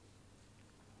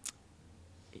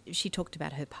 She talked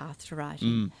about her path to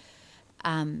writing.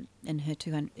 And her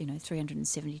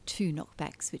 372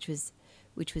 knockbacks, which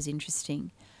was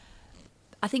interesting.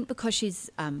 I think because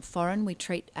she's foreign, we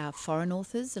treat our foreign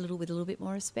authors with a little bit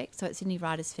more respect. So at Sydney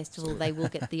Writers' Festival, they will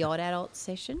get the odd adult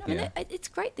session. I mean, it's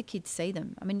great the kids see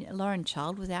them. I mean, Lauren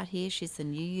Child was out here. She's the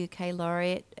new UK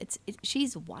laureate.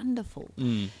 She's wonderful.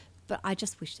 But I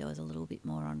just wish there was a little bit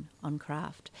more on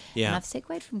craft. Yeah. And I've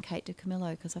segued from Kate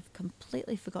DiCamillo because I've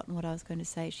completely forgotten what I was going to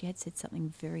say. She had said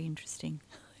something very interesting.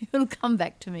 It'll come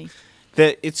back to me.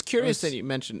 It's curious that you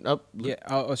mentioned... Yeah,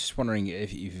 I was just wondering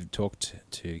if you've talked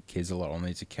to kids a lot on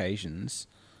these occasions.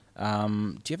 Do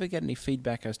you ever get any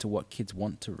feedback as to what kids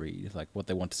want to read, like what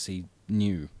they want to see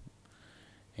new?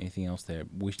 Anything else they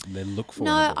look for?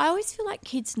 No, I always feel like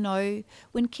kids know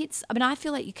when kids... I mean, I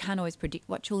feel like you can't always predict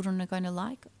what children are going to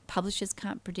like. Publishers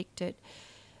can't predict it.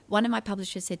 One of my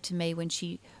publishers said to me when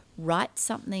she writes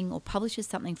something or publishes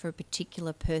something for a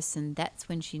particular person, that's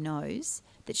when she knows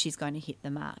that she's going to hit the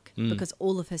mark because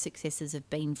all of her successes have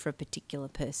been for a particular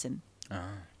person.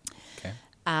 Okay.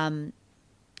 And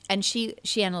she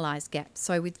analysed gaps.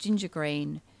 So with Ginger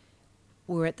Green,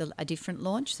 we were at a different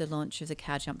launch, the launch of The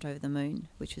Cow Jumped Over the Moon,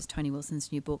 which was Tony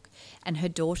Wilson's new book. And her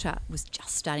daughter was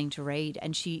just starting to read.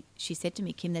 And she said to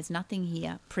me, Kim, there's nothing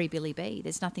here pre-Billy B.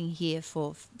 There's nothing here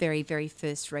for very, very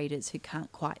first readers who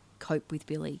can't quite cope with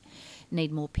Billy,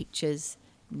 need more pictures,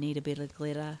 need a bit of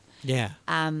glitter. Yeah.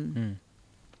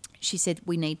 She said,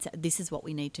 this is what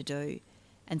we need to do.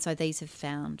 And so these have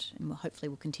found, and hopefully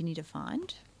we'll continue to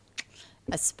find,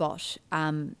 a spot.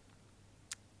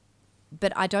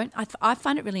 But I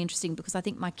find it really interesting because I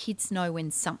think my kids know when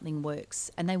something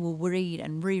works and they will read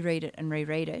and reread it and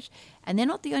reread it. And they're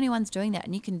not the only ones doing that.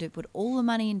 And you can put all the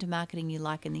money into marketing you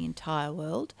like in the entire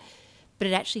world, but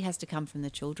it actually has to come from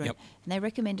the children. Yep. And they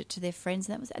recommend it to their friends.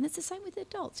 And it's the same with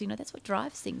adults. That's what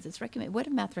drives things. It's word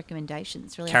of mouth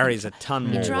recommendations. Really Carries a ton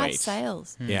more weight. It drives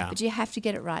sales. Yeah. But you have to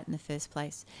get it right in the first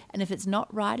place. And if it's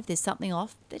not right, if there's something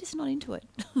off, they're just not into it.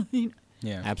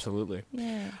 Yeah. Absolutely.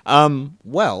 Yeah.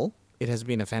 Well, it has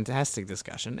been a fantastic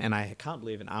discussion, and I can't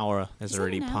believe an hour has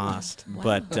already passed. Wow.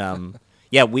 But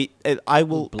I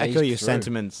will echo your through.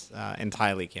 sentiments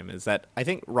entirely, Kim. Is that I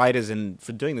think writers,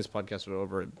 for doing this podcast for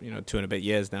over 2 and a bit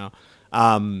years now,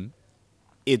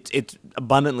 it's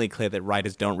abundantly clear that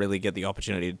writers don't really get the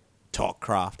opportunity to talk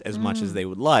craft as much as they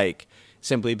would like,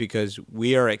 simply because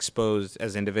we are exposed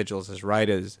as individuals, as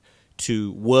writers,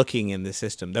 to working in the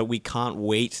system, that we can't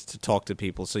wait to talk to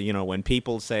people. So, when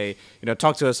people say,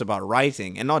 talk to us about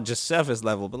writing, and not just surface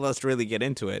level, but let's really get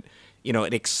into it,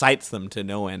 it excites them to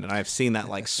no end. And I've seen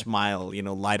that smile,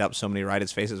 light up so many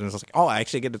writers' faces. And it's like, oh, I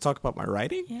actually get to talk about my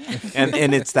writing? Yeah.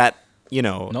 And it's that,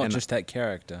 Not just that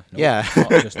character. No, yeah. Not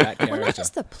just that character. Well, not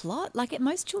just the plot. Like at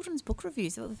most children's book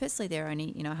reviews, well, firstly, they're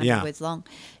only 100 words long,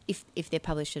 if they're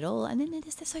published at all, and then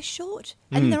they're so short,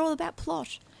 and they're all about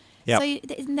plot. Yep. So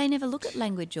they never look at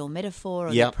language or metaphor or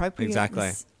the Yep, appropriateness.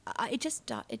 exactly. It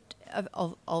just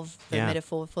of the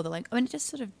metaphor for the language. I mean, it just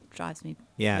sort of drives me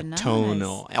bananas. Tone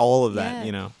or all of that,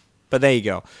 But there you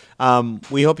go.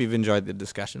 We hope you've enjoyed the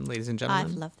discussion, ladies and gentlemen.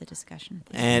 I've loved the discussion.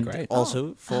 And Great.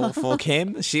 also for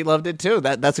Kim, she loved it too.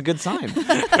 That's a good sign.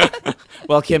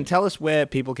 Well, Kim, tell us where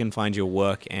people can find your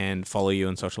work and follow you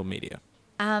on social media.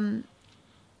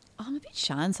 I'm a bit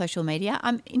shy on social media.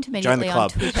 I'm Join intermediately the on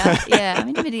club. Twitter. Yeah, I'm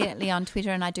intermediately on Twitter,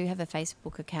 and I do have a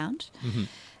Facebook account.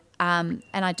 And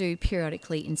I do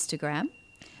periodically Instagram.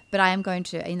 But I am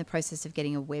in the process of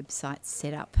getting a website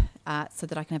set up so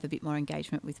that I can have a bit more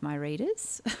engagement with my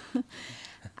readers.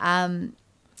 And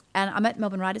I'm at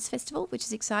Melbourne Writers Festival, which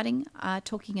is exciting,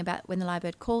 talking about When the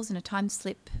Lyrebird Calls and a time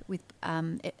slip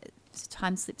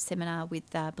seminar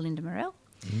with Belinda Morell.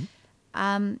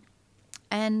 Mm-hmm.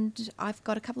 And I've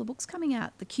got a couple of books coming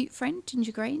out. The Cute Friend,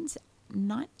 Ginger Green's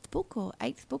 9th book or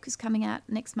 8th book is coming out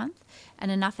next month,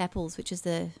 and Enough Apples, which is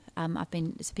it's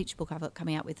a picture book I've got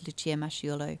coming out with Lucia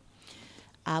Masciolo,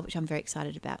 which I'm very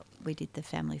excited about. We did The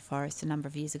Family Forest a number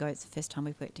of years ago. It's the first time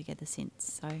we've worked together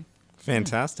since. So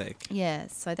fantastic. Yeah,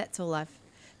 so that's all I've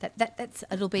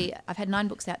had 9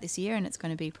 books out this year, and it's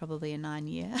going to be probably a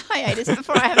 9-year hiatus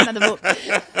before I have another book.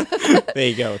 There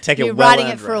you go. You're writing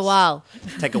it for a while.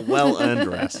 Take a well-earned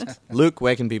rest. Luke,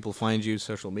 where can people find you?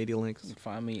 Social media links? You can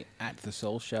find me at The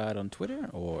Soul Shard on Twitter,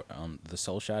 or on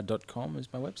thesoulshard.com is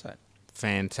my website.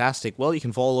 Fantastic. Well, you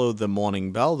can follow The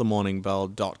Morning Bell,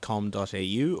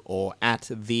 themorningbell.com.au, or at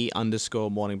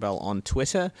 @the_morningbell on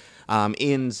Twitter.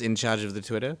 Ian's in charge of the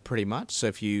Twitter, pretty much. So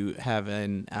if you have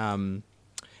an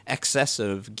excess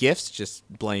of gifts, just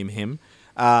blame him.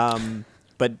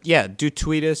 But yeah, do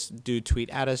tweet us, do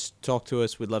tweet at us, talk to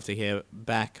us. We'd love to hear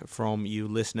back from you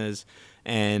listeners,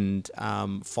 and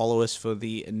follow us for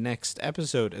the next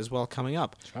episode as well coming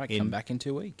up. That's right, come back in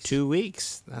 2 weeks. 2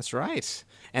 weeks, that's right.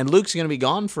 And Luke's going to be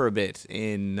gone for a bit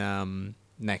in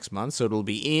next month, so it'll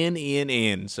be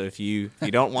in. So if you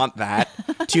don't want that,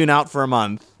 tune out for a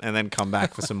month and then come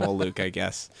back for some more Luke, I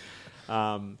guess.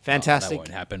 Fantastic. That won't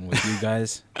happen with you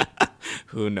guys.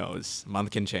 Who knows? A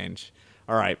month can change.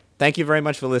 All right. Thank you very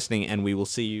much for listening, and we will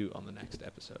see you on the next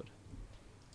episode.